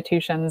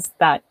institutions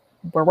that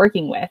we're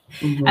working with.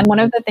 And one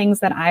of the things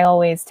that I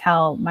always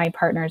tell my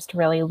partners to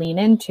really lean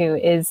into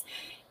is,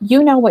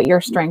 you know what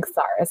your strengths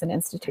are as an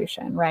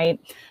institution, right?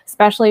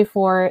 Especially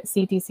for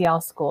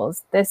CTCL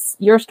schools.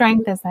 Your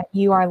strength is that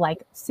you are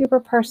like super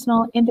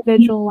personal,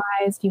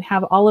 individualized. You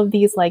have all of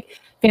these like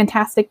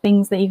fantastic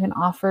things that you can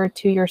offer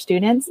to your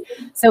students.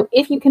 So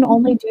if you can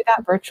only do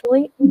that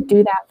virtually,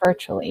 do that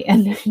virtually,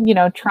 and, you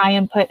know, try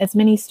and put as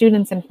many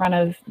students in front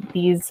of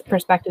these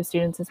prospective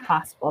students as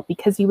possible,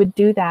 because you would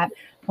do that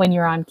when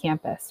you're on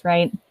campus,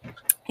 right?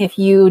 If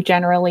you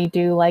generally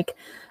do like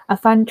a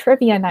fun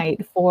trivia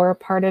night for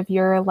part of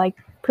your like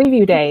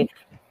preview day,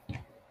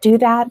 do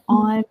that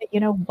on, you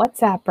know,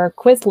 WhatsApp or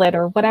Quizlet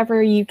or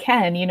whatever you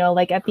can, you know,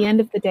 like at the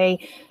end of the day,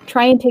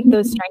 try and take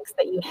those strengths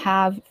that you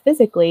have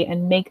physically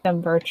and make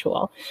them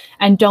virtual.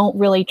 And don't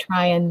really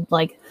try and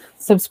like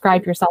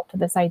subscribe yourself to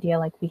this idea,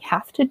 like we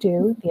have to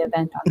do the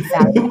event on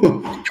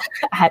Saturday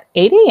at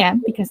 8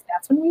 a.m. because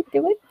that's when we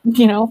do it,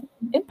 you know,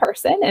 in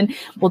person, and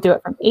we'll do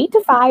it from 8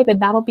 to 5 and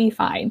that'll be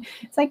fine.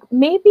 It's like,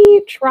 maybe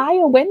try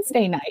a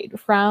Wednesday night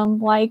from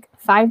like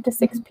 5 to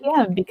 6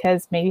 p.m.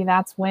 because maybe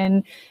that's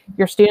when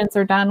your students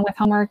are done with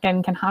homework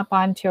and can hop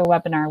on to a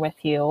webinar with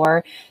you,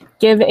 or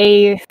give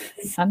a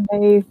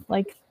Sunday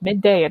like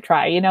midday a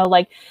try, you know,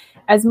 like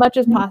as much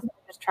as possible,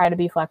 just try to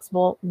be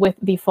flexible with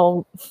the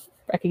full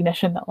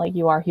recognition that like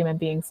you are human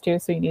beings too.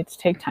 So you need to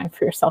take time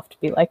for yourself to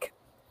be like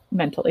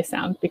mentally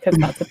sound, because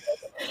that's a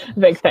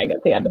big thing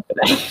at the end of the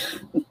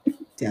day.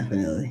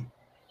 Definitely.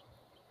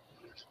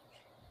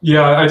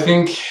 Yeah, I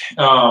think,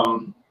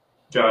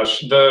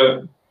 gosh,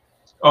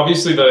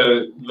 obviously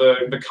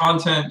the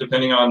content,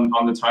 depending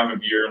on the time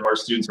of year and where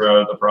students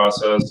are at the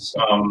process,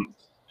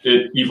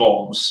 it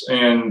evolves.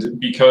 And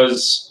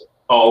because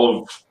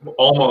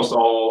almost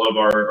all of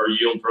our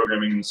yield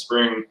programming in the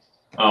spring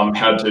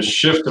had to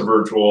shift to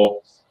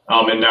virtual,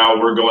 and now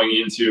we're going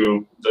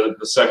into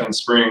the second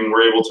spring,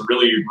 we're able to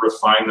really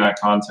refine that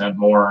content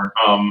more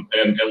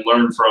and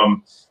learn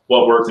from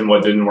what worked and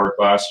what didn't work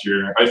last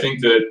year. I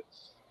think that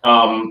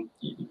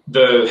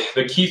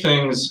the key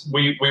things,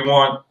 we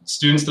want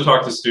students to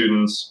talk to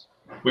students,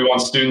 we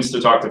want students to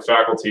talk to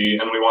faculty,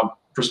 and we want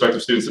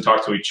prospective students to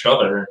talk to each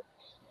other.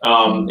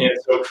 And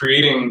so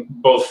creating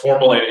both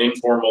formal and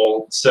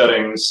informal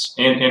settings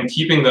and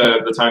keeping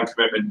the time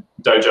commitment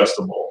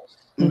digestible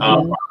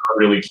are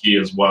really key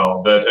as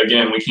well. That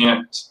again, we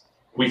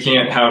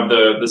can't have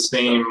the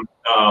same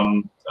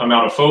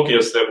amount of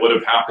focus that would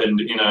have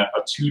happened in a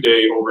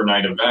 2-day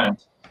overnight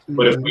event.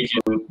 But if we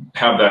can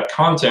have that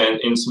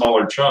content in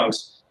smaller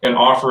chunks and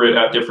offer it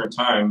at different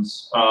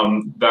times,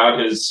 that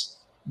is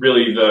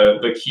really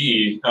the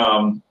key.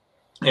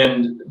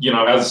 And you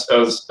know, as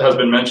has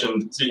been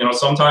mentioned, you know,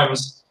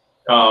 sometimes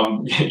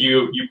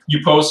you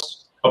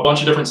post a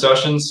bunch of different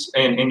sessions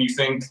and you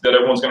think that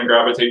everyone's going to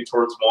gravitate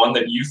towards one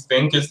that you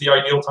think is the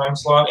ideal time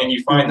slot, and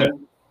you find that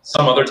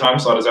some other time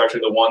slot is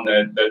actually the one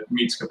that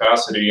meets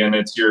capacity, and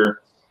it's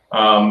your,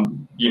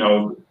 you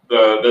know,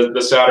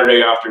 the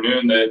Saturday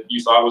afternoon that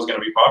you thought was going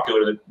to be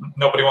popular, that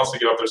nobody wants to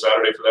get up there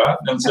Saturday for that.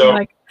 And so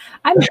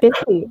I'm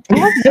busy. I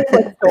have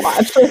Netflix to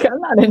watch. Like, I'm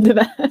not into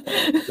that.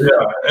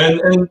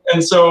 Yeah,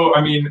 and so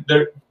I mean,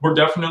 we're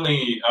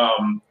definitely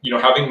you know,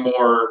 having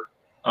more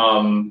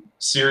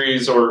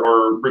series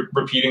or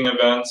repeating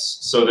events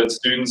so that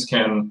students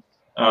can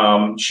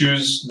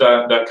choose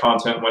that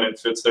content when it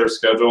fits their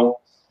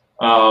schedule.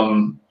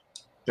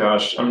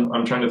 Gosh,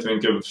 I'm trying to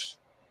think of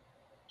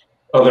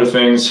other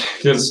things,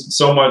 because there's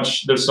so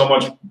much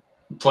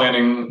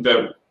planning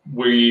that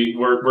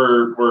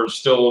we're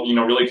still, you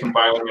know, really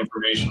compiling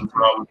information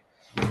from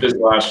this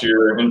last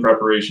year in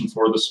preparation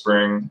for the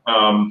spring.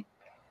 You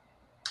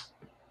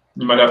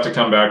might have to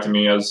come back to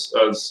me as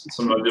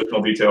some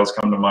additional details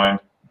come to mind.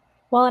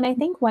 Well, and I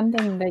think one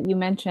thing that you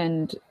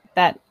mentioned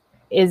that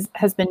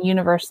has been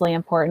universally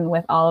important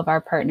with all of our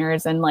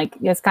partners, and like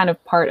is kind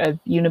of part of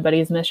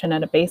Unibuddie's mission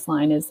at a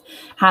baseline, is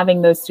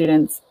having those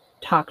students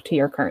talk to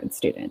your current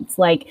students.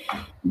 Like,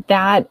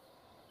 that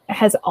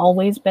has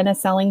always been a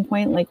selling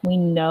point. Like, we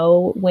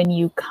know when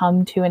you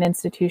come to an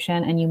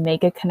institution and you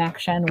make a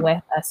connection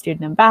with a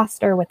student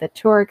ambassador, with a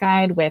tour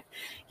guide, with,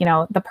 you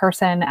know, the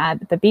person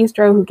at the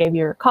bistro who gave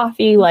you your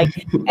coffee,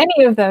 like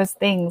any of those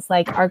things,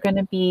 like, are going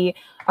to be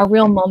a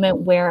real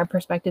moment where a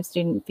prospective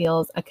student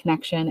feels a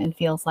connection and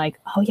feels like,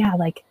 oh yeah,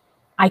 like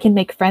I can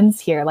make friends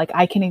here. Like,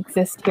 I can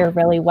exist here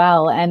really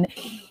well. And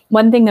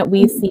one thing that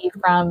we see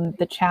from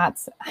the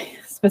chats,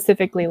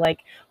 specifically, like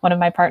one of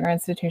my partner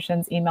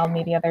institutions emailed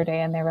me the other day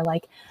and they were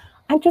like,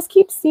 I just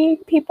keep seeing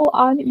people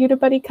on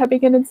Unibuddie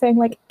coming in and saying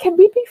like, can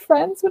we be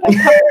friends when I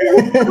come?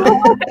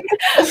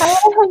 I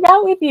want to hang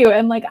out with you.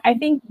 And like, I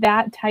think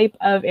that type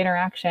of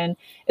interaction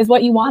is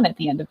what you want at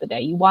the end of the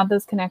day. You want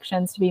those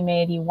connections to be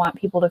made. You want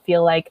people to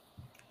feel like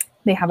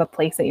they have a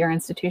place at your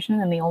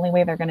institution. And the only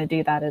way they're going to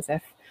do that is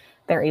if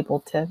they're able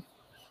to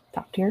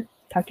talk to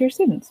your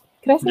students.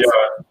 Could I say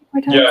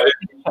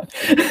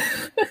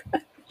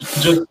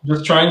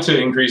just trying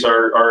to increase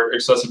our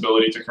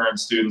accessibility to current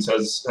students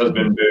has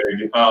been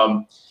big.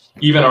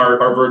 Even our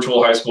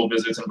virtual high school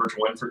visits and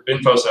virtual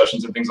info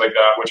sessions and things like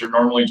that, which are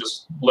normally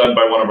just led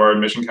by one of our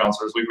admission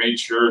counselors, we've made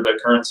sure that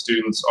current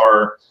students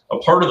are a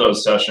part of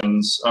those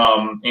sessions.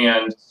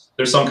 And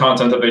there's some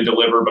content that they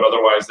deliver, but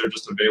otherwise they're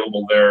just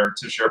available there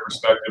to share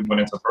perspective when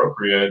it's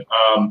appropriate.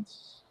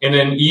 And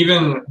then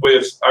even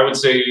with, I would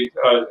say,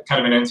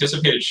 kind of an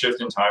anticipated shift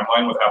in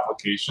timeline with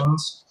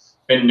applications,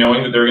 and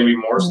knowing that there are going to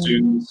be more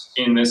students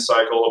in this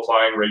cycle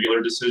applying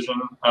regular decision,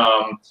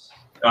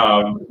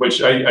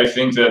 which I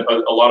think that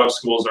a lot of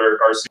schools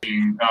are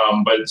seeing,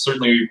 but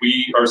certainly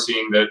we are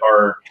seeing that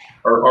our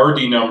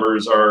RD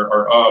numbers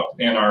are up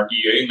and our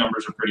EA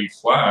numbers are pretty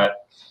flat.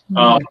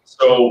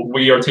 So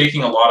we are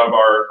taking a lot of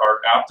our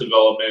app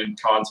development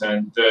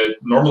content that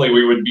normally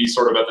we would be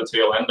sort of at the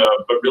tail end of,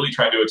 but really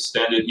trying to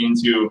extend it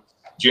into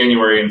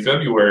January and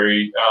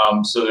February,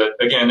 so that,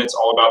 again, it's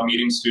all about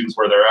meeting students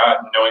where they're at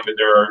and knowing that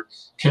there are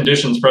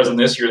conditions present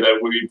this year that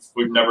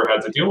we've never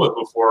had to deal with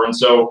before. And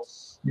so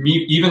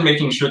even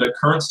making sure that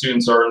current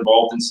students are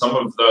involved in some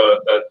of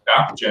the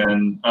app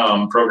gen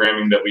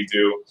programming that we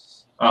do.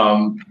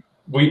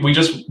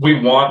 We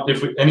want,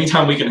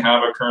 anytime we can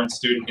have a current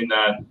student in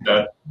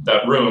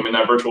that room, in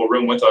that virtual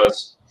room with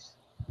us,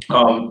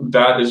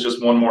 that is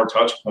just one more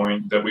touch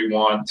point that we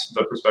want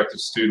the prospective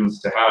students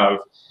to have.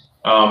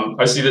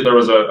 I see that there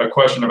was a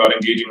question about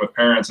engaging with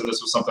parents, and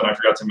this was something I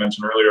forgot to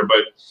mention earlier,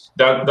 but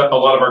that a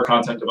lot of our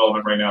content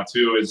development right now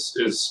too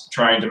is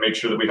trying to make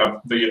sure that we have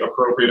the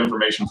appropriate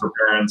information for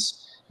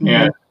parents.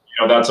 And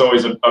that's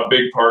always a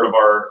big part of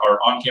our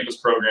on-campus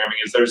programming.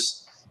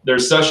 Is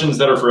there's sessions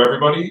that are for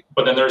everybody,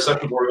 but then there are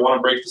sessions where we want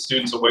to break the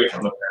students away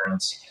from the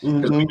parents,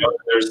 because we know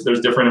that there's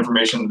different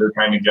information that they're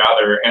trying to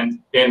gather,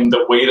 and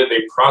the way that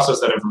they process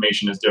that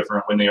information is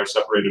different when they are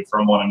separated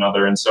from one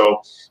another. And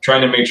so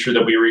trying to make sure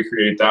that we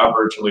recreate that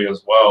virtually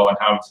as well and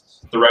have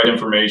the right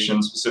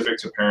information specific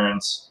to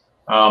parents,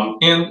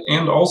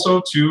 and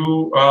also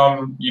to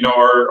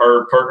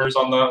our partners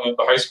on the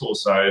high school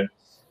side,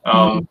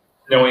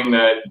 knowing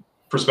that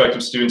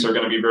prospective students are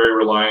going to be very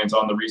reliant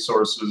on the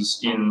resources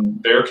in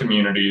their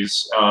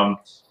communities.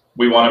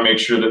 We want to make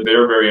sure that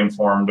they're very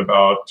informed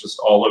about just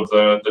all of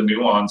the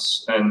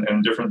nuance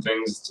and different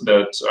things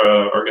that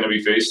are going to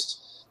be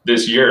faced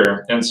this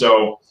year. And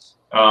so,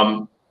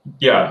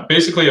 yeah,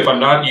 basically, if I'm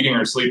not eating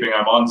or sleeping,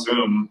 I'm on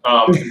Zoom,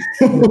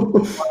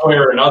 one way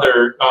or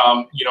another,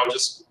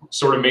 just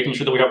sort of making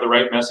sure that we have the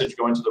right message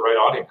going to the right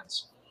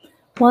audience.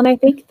 Well, and I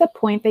think the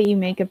point that you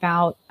make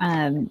about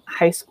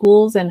high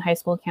schools and high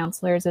school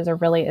counselors is a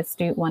really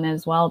astute one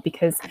as well,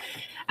 because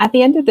at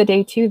the end of the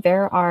day, too,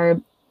 there are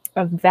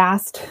a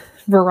vast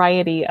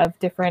variety of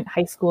different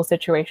high school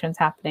situations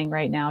happening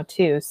right now,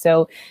 too.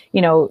 So,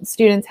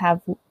 students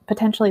have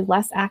potentially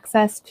less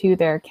access to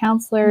their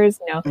counselors,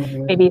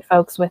 maybe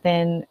folks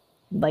within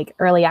like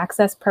early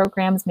access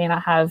programs may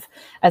not have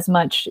as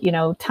much, you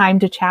know, time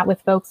to chat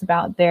with folks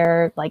about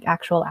their like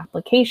actual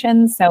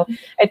applications. So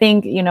I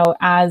think, you know,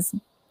 as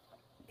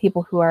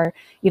people who are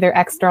either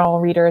external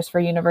readers for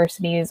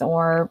universities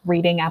or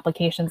reading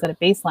applications at a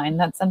baseline,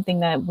 that's something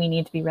that we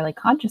need to be really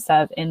conscious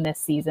of in this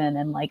season.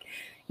 And like,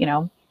 you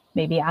know,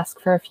 maybe ask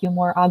for a few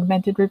more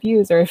augmented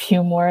reviews or a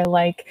few more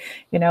like,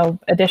 you know,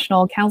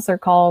 additional counselor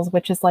calls,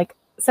 which is like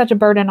such a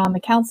burden on the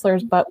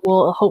counselors, but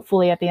will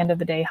hopefully at the end of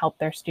the day help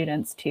their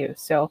students too.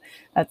 So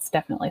that's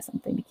definitely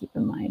something to keep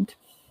in mind.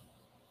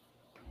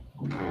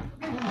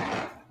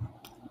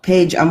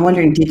 Paige, I'm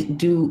wondering,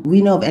 do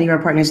we know of any of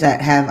our partners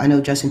that have, I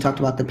know Justin talked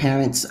about the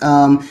parents,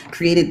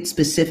 created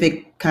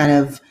specific kind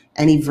of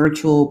any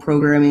virtual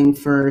programming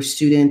for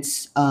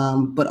students,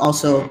 but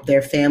also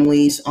their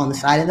families on the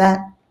side of that?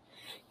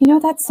 You know,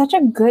 that's such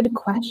a good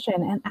question.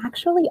 And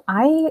actually,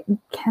 I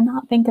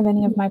cannot think of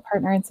any of my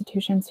partner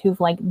institutions who've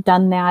like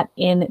done that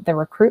in the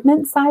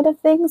recruitment side of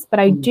things. But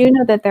I do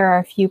know that there are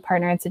a few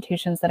partner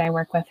institutions that I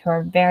work with who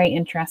are very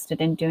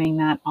interested in doing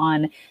that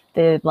on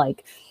the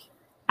like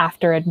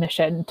after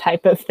admission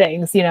type of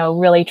things, you know,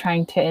 really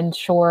trying to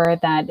ensure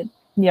that, you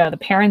know, the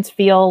parents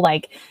feel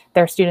like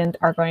their students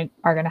are going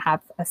to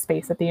have a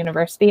space at the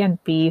university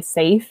and be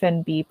safe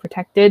and be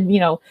protected,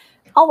 you know,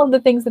 all of the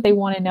things that they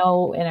want to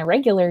know in a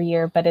regular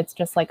year, but it's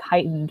just like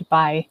heightened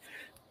by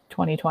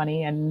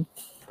 2020 and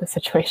the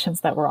situations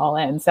that we're all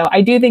in. So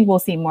I do think we'll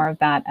see more of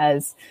that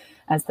as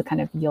the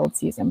kind of yield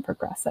season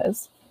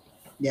progresses.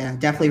 Yeah,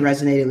 definitely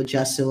resonated with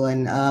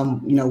Justin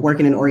and, you know,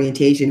 working in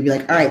orientation to be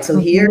like, all right, so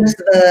here's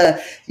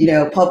the, you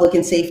know, public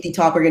and safety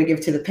talk we're going to give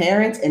to the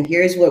parents, and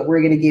here's what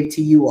we're going to give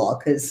to you all,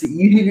 because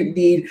you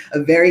need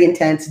a very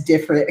intense,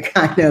 different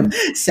kind of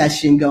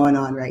session going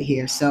on right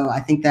here. So I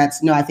think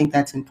that's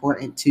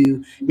important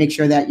to make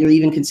sure that you're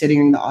even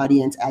considering the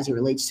audience as it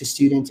relates to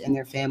students and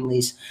their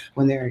families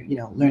when they're, you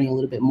know, learning a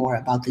little bit more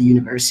about the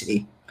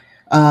university.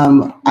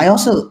 I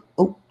also,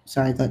 oh,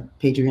 sorry, I thought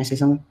Paige, you were going to say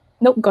something.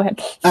 Nope, go ahead.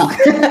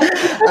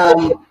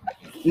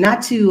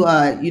 Not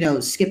to, you know,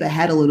 skip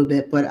ahead a little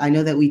bit, but I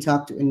know that we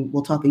talked, and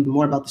we'll talk even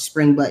more about the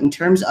spring, but in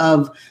terms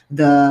of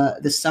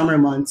the summer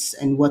months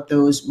and what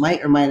those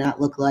might or might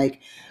not look like,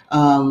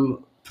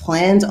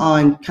 plans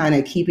on kind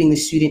of keeping the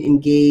student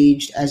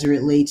engaged as it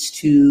relates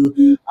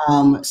to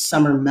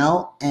summer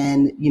melt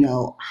and, you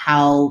know,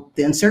 how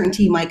the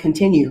uncertainty might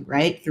continue,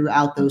 right,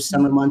 throughout those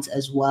summer months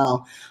as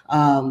well.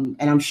 And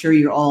I'm sure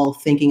you're all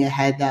thinking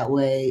ahead that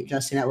way,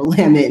 Justin, at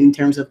Willamette, in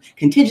terms of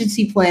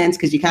contingency plans,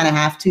 because you kind of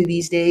have to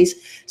these days.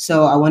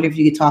 So I wonder if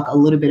you could talk a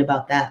little bit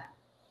about that.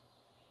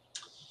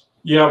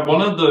 Yeah,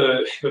 one of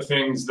the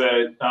things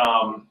that,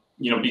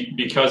 you know,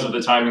 because of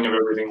the timing of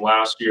everything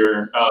last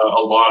year,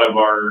 a lot of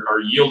our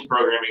yield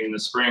programming in the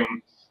spring,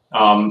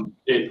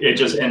 it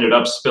just ended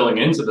up spilling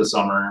into the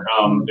summer.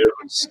 It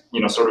was,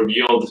 you know, sort of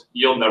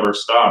yield never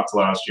stopped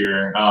last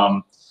year.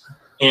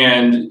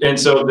 And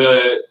so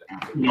you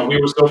know,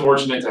 we were so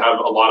fortunate to have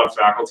a lot of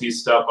faculty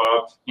step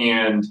up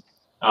and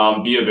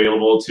be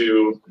available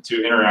to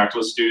interact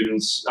with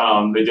students.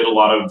 They did a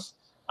lot of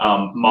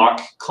mock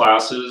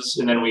classes,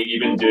 and then we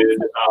even did,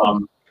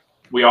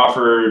 we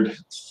offered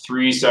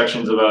 3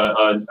 sections of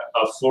an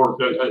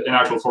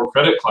actual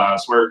 4-credit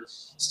class where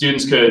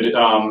students could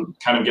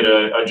kind of get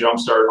a jump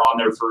start on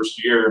their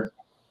first year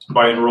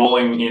by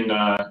enrolling in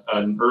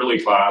an early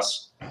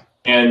class.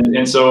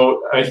 And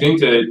so I think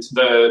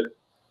that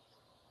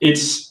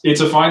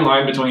it's a fine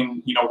line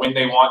between, you know, when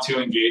they want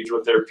to engage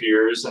with their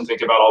peers and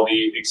think about all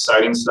the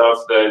exciting stuff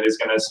that is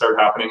going to start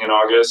happening in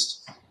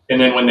August, and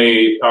then when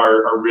they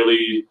are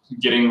really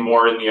getting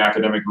more in the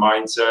academic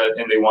mindset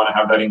and they want to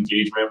have that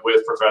engagement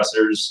with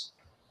professors.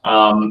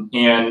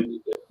 And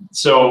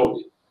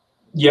so,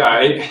 yeah,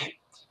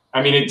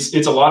 I mean,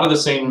 it's a lot of the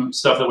same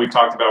stuff that we've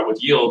talked about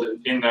with yield,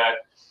 in that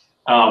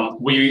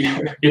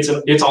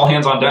it's all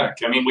hands on deck.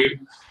 I mean,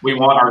 we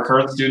want our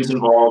current students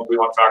involved. We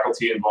want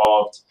faculty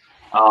involved.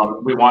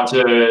 We want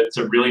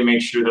to really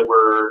make sure that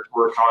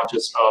we're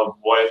conscious of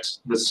what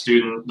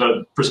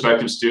the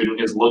prospective student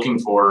is looking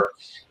for.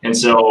 And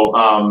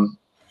so,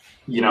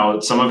 you know,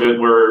 some of it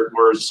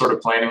we're sort of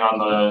planning on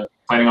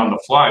the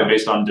fly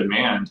based on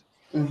demand.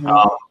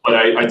 But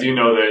I do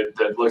know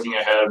that looking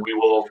ahead, we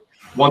will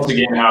once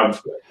again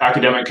have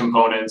academic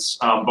components,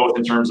 both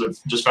in terms of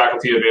just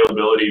faculty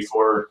availability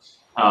for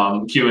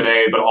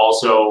Q&A, but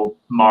also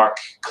mock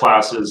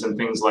classes and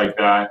things like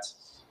that.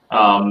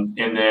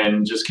 And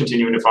then just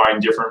continuing to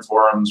find different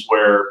forums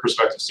where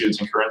prospective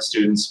students and current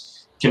students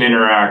can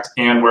interact,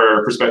 and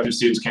where prospective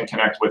students can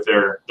connect with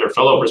their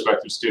fellow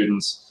prospective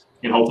students,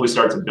 and hopefully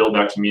start to build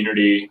that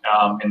community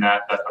and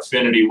that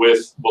affinity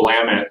with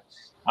Willamette.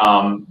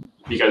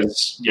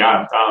 Because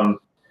yeah,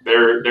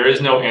 there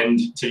is no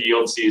end to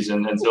yield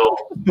season until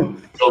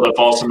the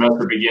fall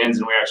semester begins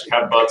and we actually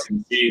have butts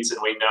and seats,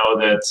 and we know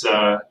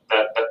that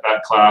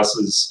that class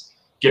is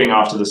getting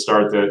off to the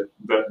start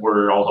that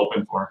we're all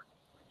hoping for.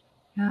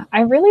 Yeah,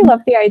 I really love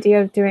the idea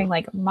of doing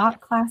like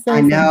mock classes. I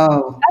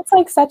know. That's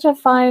like such a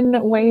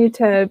fun way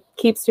to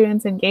keep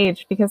students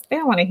engaged, because they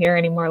don't want to hear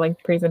any more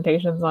like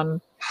presentations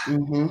on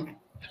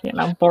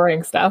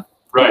boring stuff.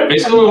 Right.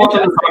 Basically, we want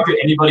them to talk to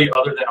anybody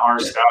other than our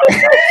staff. We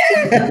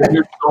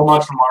hear so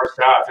much from our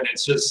staff, and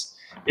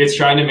it's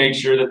trying to make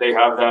sure that they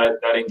have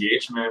that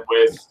engagement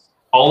with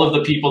all of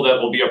the people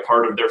that will be a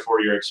part of their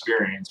 4-year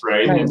experience,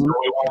 right? And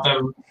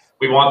so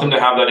we want them to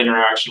have that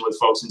interaction with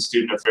folks in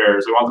student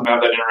affairs. We want them to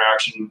have that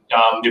interaction.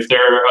 If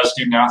they're a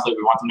student athlete,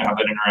 we want them to have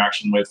that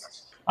interaction with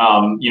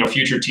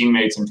future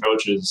teammates and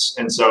coaches.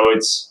 And so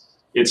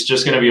it's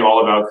just going to be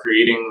all about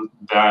creating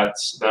that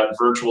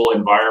virtual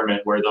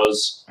environment where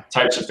those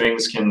types of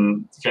things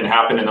can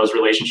happen and those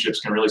relationships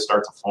can really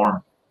start to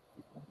form.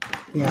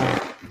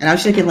 Yeah. And I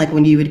was thinking, like,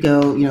 when you would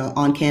go,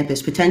 on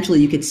campus,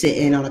 potentially you could sit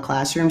in on a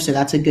classroom. So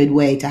that's a good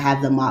way to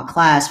have the mock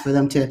class for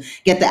them to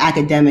get the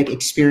academic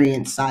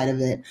experience side of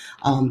it,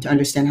 to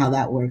understand how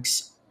that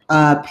works.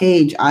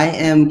 Paige, I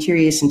am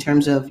curious in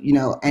terms of,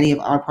 any of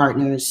our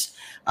partners.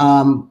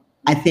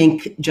 I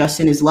think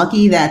Justin is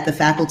lucky that the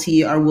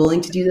faculty are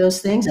willing to do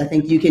those things. I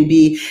think you can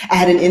be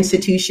at an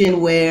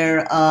institution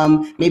where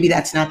maybe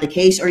that's not the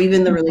case, or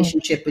even the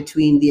relationship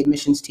between the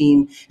admissions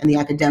team and the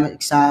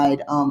academic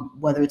side,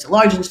 whether it's a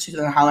large institute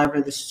or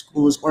however the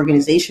school is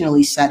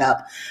organizationally set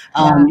up,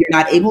 you're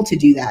not able to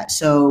do that.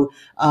 So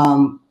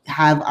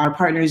have our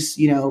partners,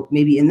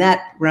 maybe in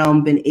that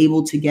realm, been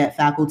able to get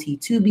faculty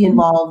to be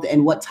involved,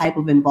 and what type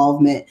of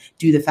involvement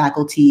do the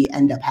faculty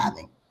end up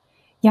having?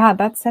 Yeah,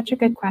 that's such a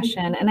good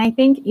question. And I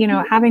think,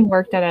 having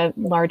worked at a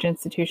large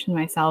institution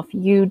myself,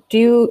 you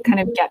do kind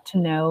of get to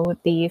know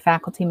the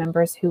faculty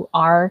members who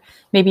are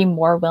maybe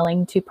more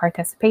willing to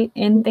participate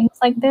in things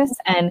like this.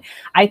 And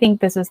I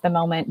think this is the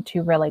moment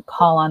to really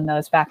call on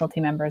those faculty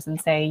members and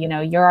say,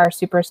 you're our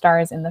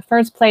superstars in the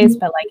first place,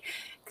 but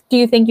do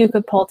you think you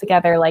could pull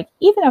together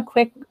even a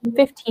quick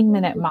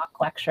 15-minute mock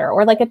lecture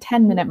or a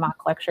 10-minute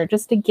mock lecture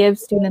just to give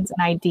students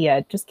an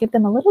idea, just give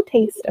them a little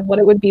taste of what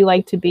it would be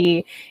like to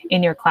be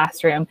in your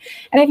classroom?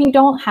 And if you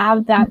don't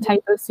have that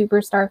type of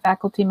superstar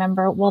faculty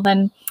member, well,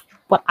 then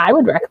what I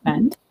would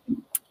recommend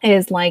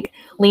is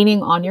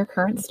leaning on your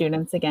current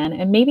students again,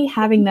 and maybe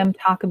having them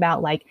talk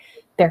about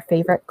their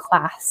favorite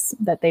class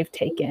that they've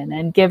taken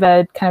and give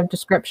a kind of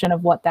description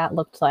of what that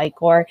looked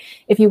like. Or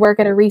if you work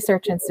at a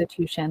research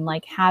institution,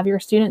 have your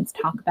students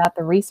talk about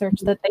the research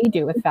that they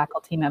do with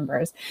faculty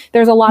members.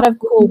 There's a lot of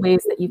cool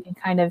ways that you can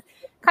kind of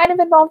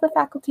involve the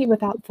faculty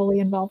without fully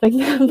involving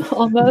them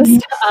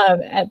almost,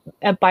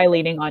 by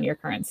leaning on your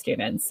current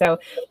students. So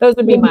those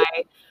would be my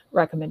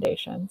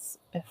recommendations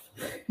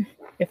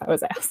if I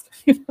was asked.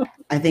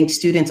 I think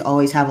students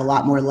always have a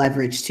lot more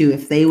leverage too.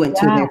 If they went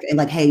to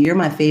their, hey, you're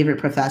my favorite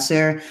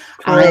professor,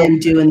 I am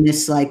doing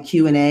this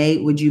Q&A.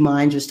 Would you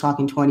mind just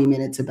talking 20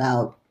 minutes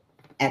about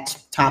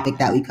X topic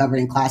that we covered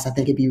in class? I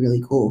think it'd be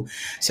really cool.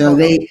 So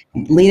they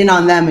leaning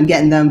on them and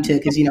getting them to,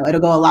 because it'll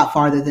go a lot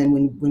farther than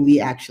when we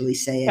actually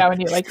say it. Yeah, when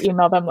you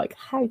email them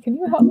hi, can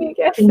you help me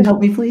again? Can you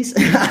help me, please?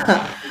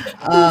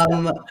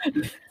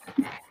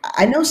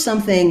 I know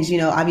some things,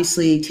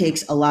 obviously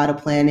takes a lot of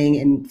planning,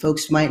 and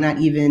folks might not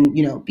even,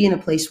 be in a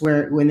place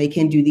where when they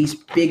can do these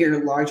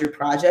bigger, larger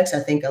projects. I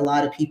think a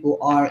lot of people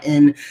are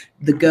in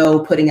the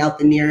go, putting out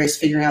the nearest,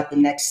 figuring out the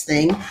next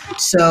thing.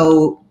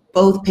 So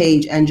both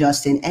Paige and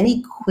Justin,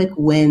 any quick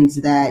wins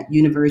that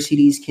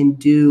universities can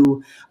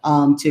do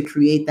to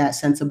create that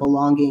sense of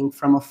belonging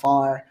from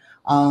afar,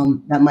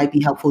 that might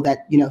be helpful,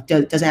 that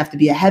doesn't have to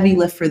be a heavy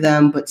lift for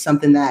them, but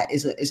something that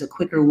is a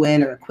quicker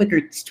win or a quicker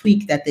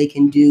tweak that they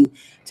can do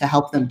to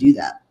help them do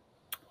that?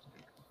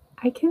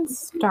 I can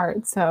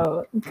start,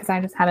 because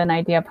I just had an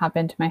idea pop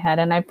into my head,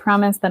 and I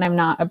promise that I'm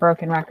not a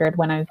broken record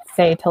when I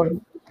say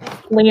to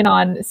lean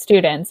on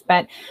students.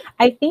 But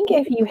I think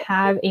if you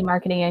have a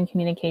marketing and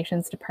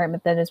communications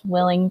department that is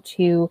willing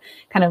to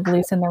kind of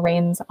loosen the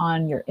reins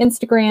on your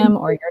Instagram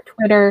or your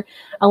Twitter,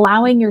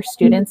 allowing your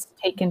students to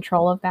take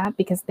control of that,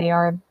 because they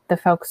are the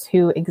folks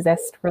who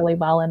exist really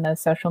well in those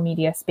social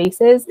media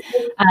spaces,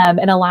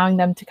 and allowing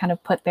them to kind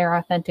of put their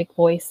authentic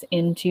voice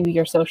into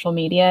your social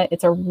media,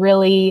 it's a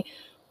really,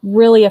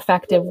 really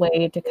effective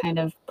way to kind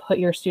of put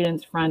your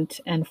students front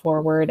and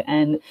forward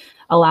and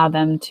allow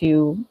them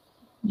to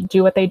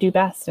do what they do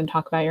best and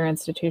talk about your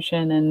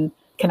institution and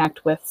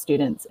connect with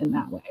students in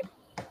that way.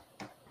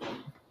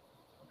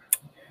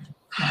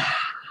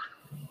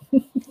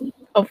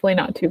 Hopefully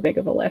not too big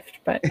of a lift,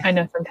 but I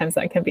know sometimes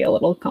that can be a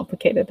little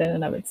complicated in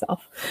and of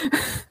itself.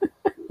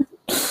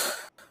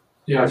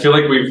 Yeah, I feel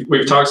like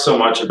we've talked so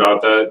much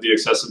about the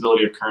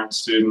accessibility of current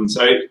students.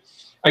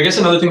 I guess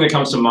another thing that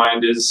comes to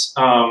mind is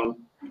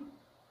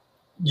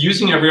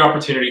using every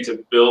opportunity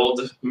to build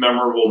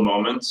memorable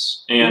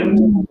moments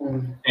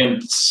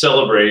and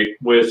celebrate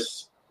with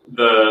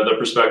the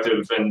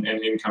prospective and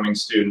incoming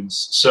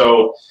students.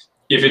 So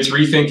if it's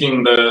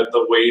rethinking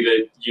the way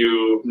that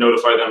you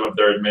notify them of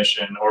their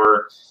admission,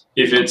 or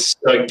if it's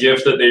a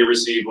gift that they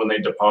receive when they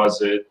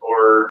deposit,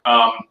 or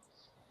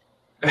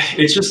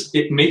it's just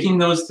making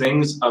those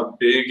things a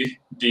big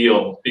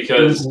deal,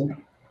 because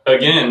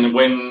again,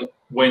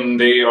 when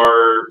they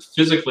are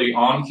physically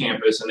on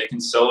campus and they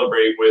can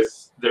celebrate with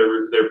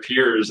their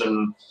peers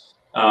and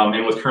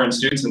with current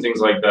students and things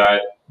like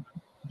that,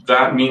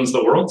 that means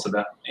the world to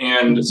them.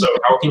 And so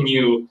how can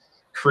you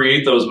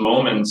create those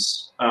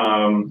moments,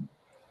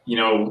 you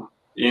know,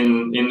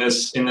 in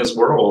this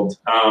world?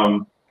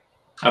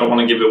 I don't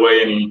want to give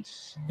away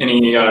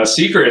any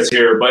secrets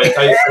here, but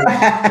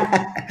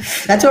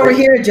that's what we're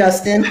here,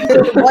 Justin.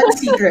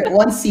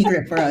 one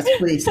secret for us,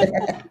 please.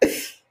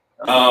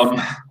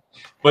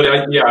 But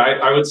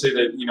I would say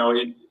that, you know,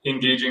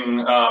 engaging,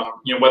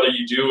 you know, whether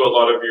you do a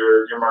lot of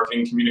your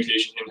marketing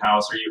communication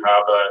in-house or you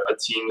have a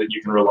team that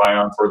you can rely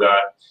on for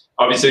that.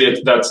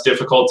 Obviously, that's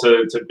difficult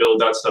to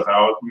build that stuff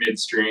out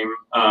midstream.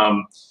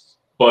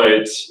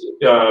 But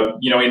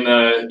you know, in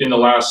the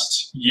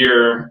last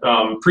year,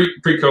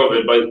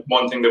 pre-COVID, but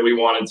one thing that we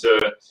wanted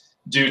to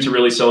do to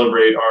really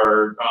celebrate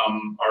our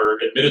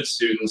admitted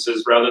students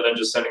is, rather than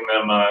just sending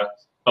them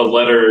a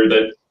letter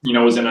that, you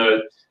know, was in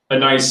a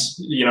nice,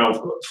 you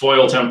know,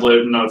 foil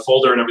template and a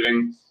folder and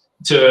everything,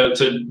 to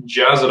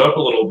jazz it up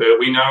a little bit,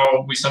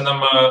 we send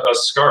them a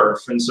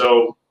scarf, and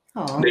so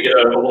they get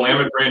a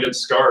Willamette branded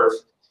scarf.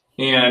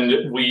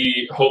 And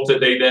we hope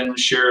that they then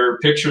share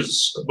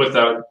pictures with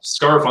that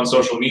scarf on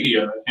social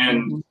media.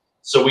 And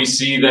so we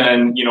see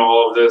then, you know,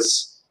 all of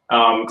this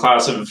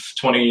class of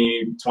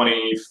 20,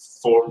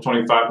 24,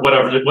 25,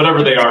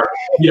 whatever they are,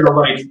 you know,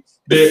 like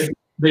they've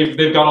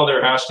got all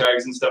their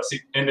hashtags and stuff.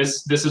 And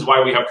this is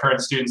why we have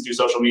current students do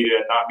social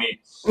media, not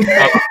me.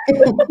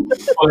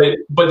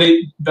 But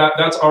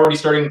that's already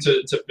starting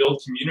to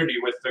build community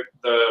with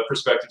the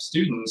prospective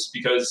students,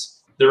 because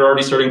they're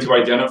already starting to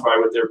identify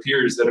with their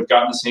peers that have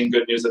gotten the same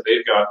good news that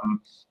they've gotten,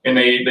 and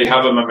they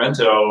have a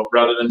memento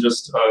rather than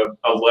just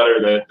a letter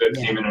that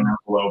came in an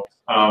envelope.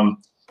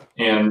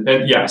 And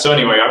yeah, so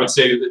anyway, I would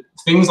say that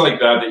things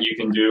like that you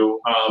can do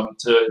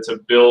to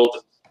build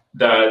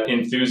that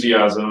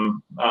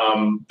enthusiasm.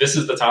 This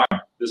is the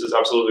time. This is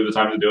absolutely the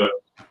time to do it.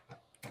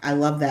 I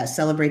love that.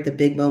 Celebrate the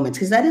big moments,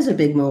 because that is a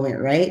big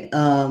moment, right?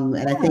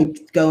 And I think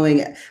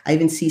I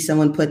even see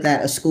someone put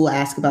that a school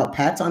asked about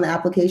pets on the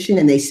application,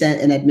 and they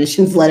sent an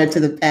admissions letter to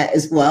the pet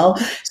as well.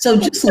 So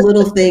just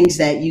little things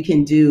that you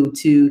can do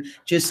to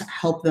just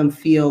help them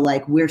feel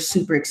like we're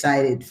super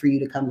excited for you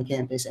to come to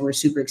campus, and we're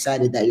super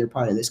excited that you're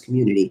part of this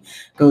community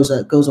goes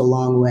a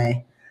long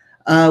way.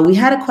 We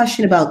had a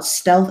question about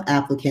stealth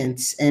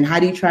applicants, and how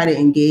do you try to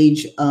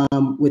engage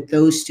with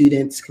those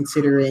students,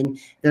 considering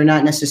they're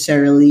not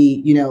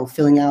necessarily, you know,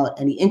 filling out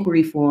any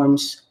inquiry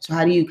forms. So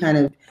how do you kind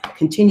of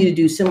continue to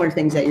do similar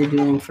things that you're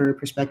doing for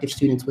prospective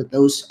students with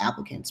those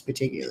applicants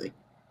particularly?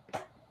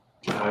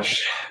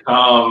 Gosh.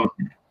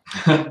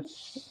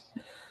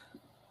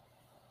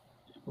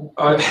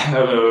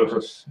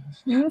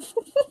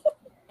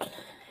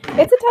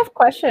 It's a tough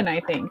question, I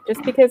think,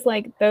 just because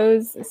like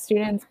those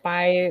students,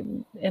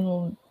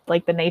 in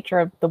like the nature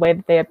of the way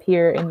that they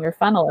appear in your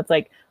funnel, it's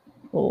like,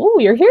 oh,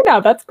 you're here now.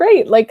 That's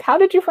great. Like, how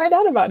did you find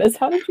out about us?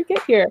 How did you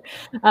get here?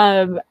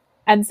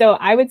 And so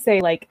I would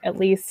say, like, at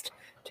least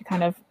to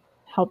kind of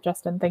help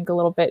Justin think a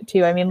little bit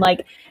too. I mean,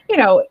 like, you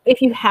know,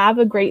 if you have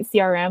a great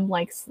CRM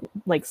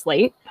like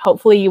Slate,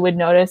 hopefully you would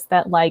notice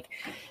that like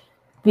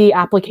the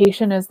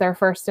application is their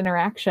first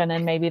interaction,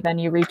 and maybe then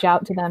you reach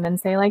out to them and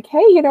say like,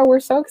 hey, you know, we're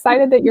so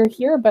excited that you're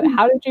here, but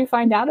how did you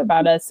find out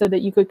about us? So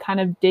that you could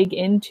kind of dig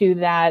into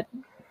that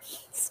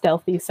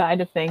stealthy side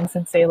of things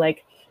and say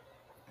like,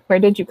 where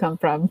did you come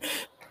from?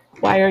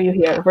 Why are you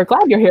here? We're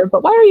glad you're here,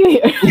 but why are you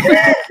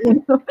here?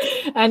 You know?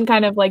 And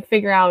kind of like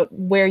figure out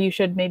where you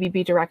should maybe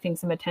be directing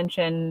some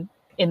attention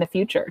in the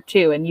future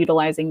too, and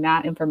utilizing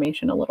that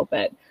information a little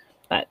bit.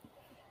 But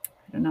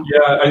I don't know.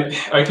 Yeah,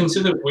 I can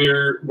say that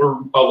we're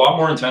a lot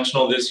more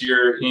intentional this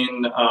year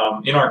in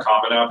our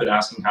Common App and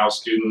asking how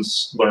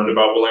students learned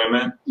about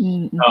Willamette,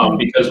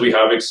 because we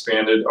have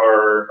expanded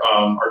our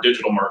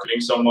digital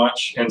marketing so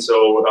much, and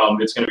so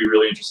it's going to be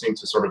really interesting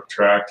to sort of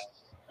track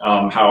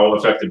how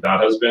effective that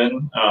has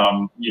been.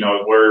 You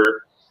know, we're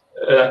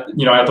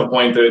you know, at the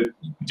point that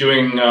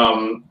doing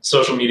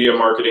social media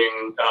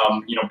marketing,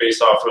 you know,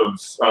 based off of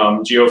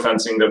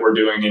geofencing that we're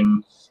doing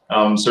in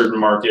certain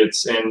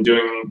markets, and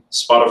doing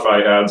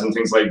Spotify ads and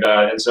things like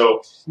that. And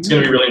so it's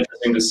going to be really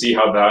interesting to see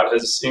how that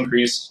has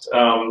increased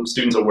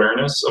students'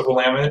 awareness of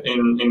Willamette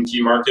in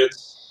key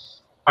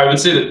markets. I would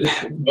say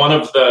that one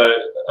of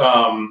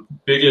the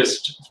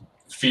biggest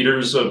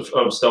feeders of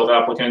stealth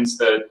applicants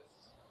that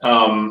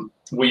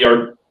we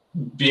are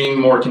being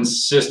more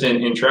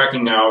consistent in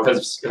tracking now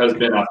has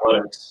been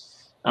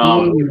athletics.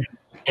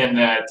 And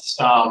that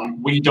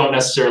we don't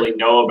necessarily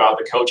know about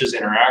the coaches'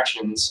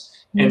 interactions.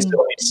 And so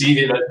we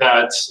see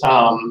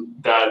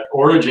that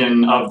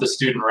origin of the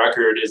student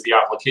record is the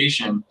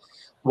application.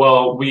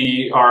 Well,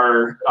 we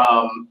are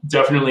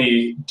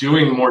definitely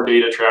doing more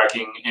data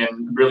tracking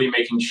and really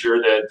making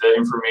sure that the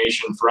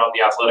information from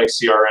the athletic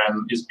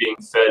CRM is being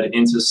fed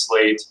into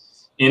Slate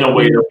in a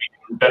way that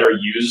we can better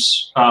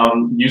use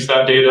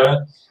that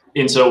data.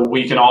 And so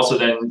we can also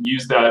then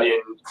use that in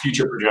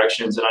future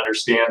projections and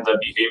understand the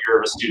behavior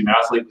of a student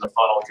athlete in the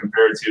funnel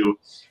compared to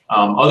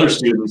other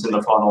students in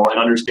the funnel, and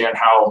understand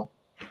how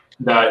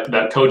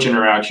that coach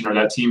interaction or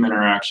that team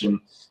interaction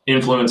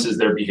influences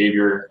their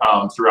behavior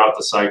throughout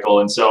the cycle.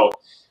 And so,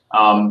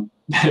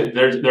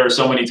 there are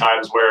so many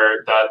times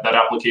where that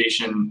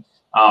application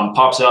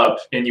pops up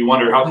and you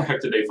wonder, how the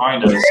heck did they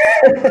find us?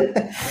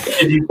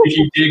 if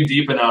you dig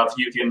deep enough,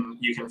 you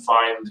can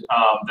find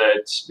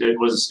that it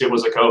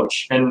was a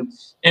coach, and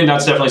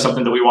that's definitely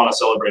something that we want to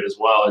celebrate as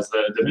well, is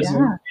the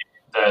visibility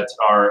that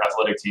our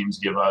athletic teams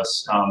give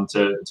us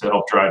to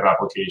help drive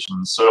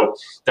applications. So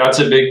that's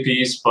a big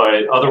piece,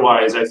 but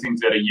otherwise, I think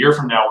that a year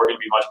from now, we're going to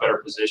be much better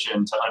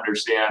positioned to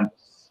understand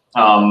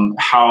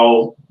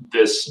how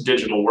this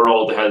digital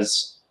world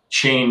has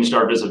changed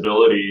our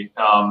visibility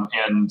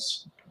and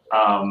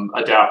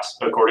adapt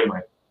accordingly.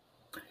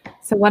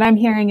 So what I'm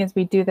hearing is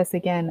we do this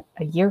again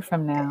a year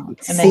from now.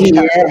 And then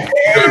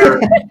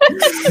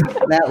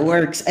that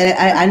works. And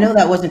I know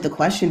that wasn't the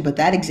question, but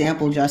that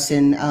example,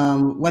 Justin,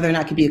 whether or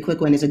not it could be a quick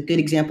one, is a good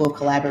example of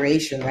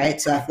collaboration, right?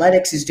 So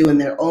athletics is doing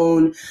their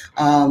own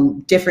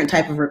different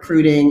type of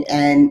recruiting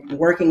and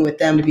working with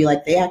them to be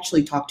like, they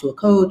actually talked to a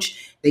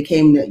coach. They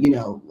came to,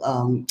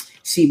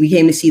 we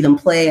came to see them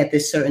play at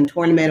this certain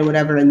tournament or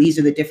whatever, and these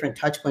are the different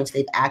touch points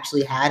they've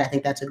actually had. I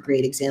think that's a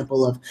great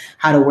example of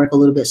how to work a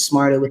little bit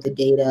smarter with the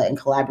data and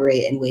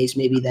collaborate in ways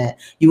maybe that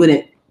you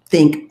wouldn't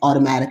think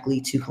automatically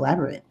to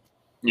collaborate.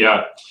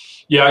 Yeah,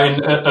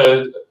 and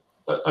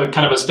a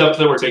kind of a step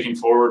that we're taking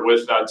forward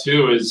with that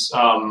too is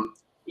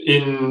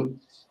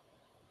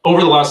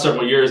over the last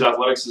several years,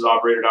 athletics has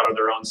operated out of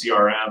their own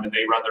CRM, and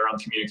they run their own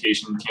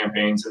communication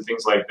campaigns and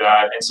things like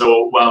that. And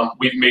so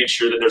we've made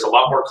sure that there's a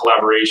lot more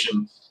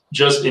collaboration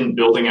just in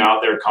building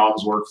out their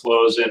comms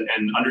workflows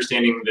and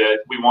understanding that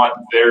we want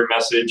their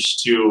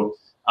message to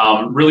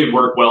really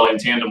work well in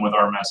tandem with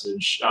our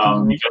message.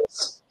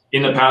 Because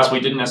in the past, we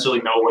didn't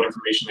necessarily know what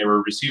information they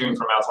were receiving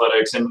from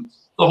athletics, and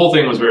the whole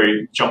thing was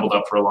very jumbled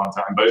up for a long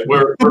time. But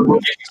we're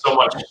making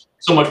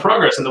so much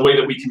progress in the way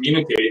that we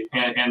communicate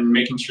and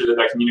making sure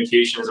that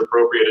communication is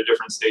appropriate at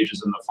different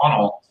stages in the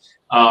funnel.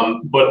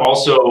 But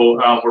also,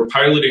 we're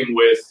piloting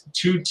with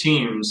 2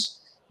 teams,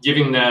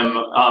 giving them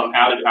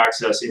added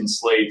access in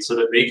Slate so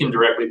that they can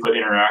directly put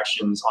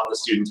interactions on the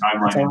student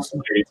timeline in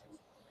Slate.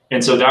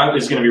 And so that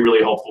is going to be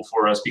really helpful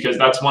for us, because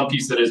that's one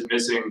piece that is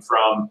missing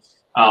from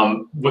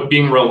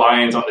being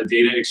reliant on the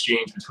data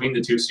exchange between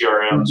the 2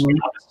 CRMs. We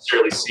don't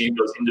necessarily see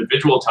those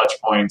individual touch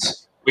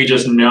points. We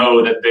just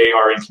know that they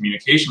are in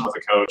communication with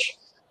a coach.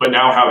 But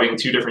now having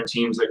 2 different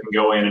teams that can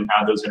go in and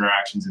add those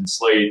interactions in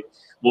Slate,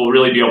 we'll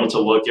really be able to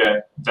look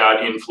at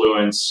that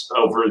influence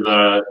over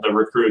the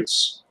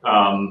recruits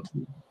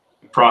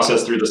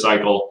process through the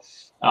cycle,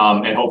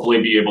 and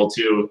hopefully be able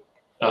to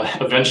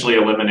eventually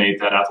eliminate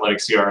that athletic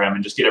CRM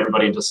and just get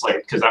everybody into Slate,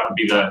 because that would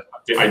be the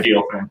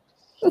ideal thing.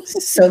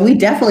 So we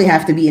definitely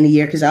have to be in a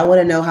year, because I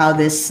want to know how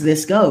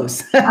this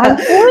goes. I'm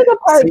sure the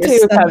part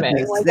 2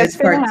 coming. That's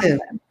part 2.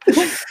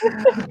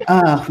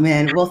 Oh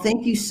man, well,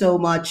 thank you so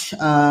much,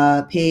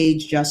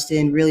 Paige,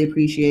 Justin, really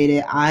appreciate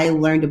it. I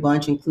learned a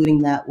bunch, including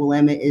that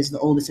Willamette is the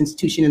oldest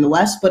institution in the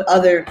West, but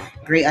other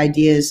great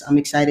ideas I'm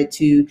excited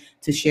to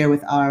share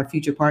with our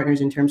future partners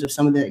in terms of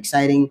some of the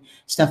exciting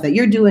stuff that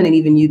you're doing, and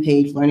even you,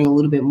 Paige, learning a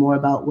little bit more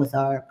about what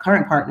our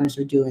current partners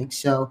are doing.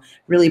 So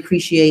really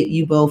appreciate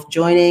you both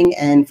joining,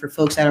 and for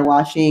folks that are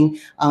watching,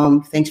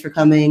 thanks for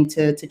coming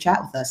to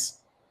chat with us.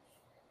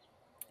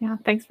 Yeah,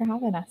 thanks for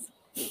having us.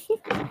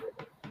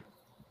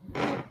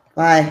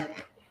 Bye.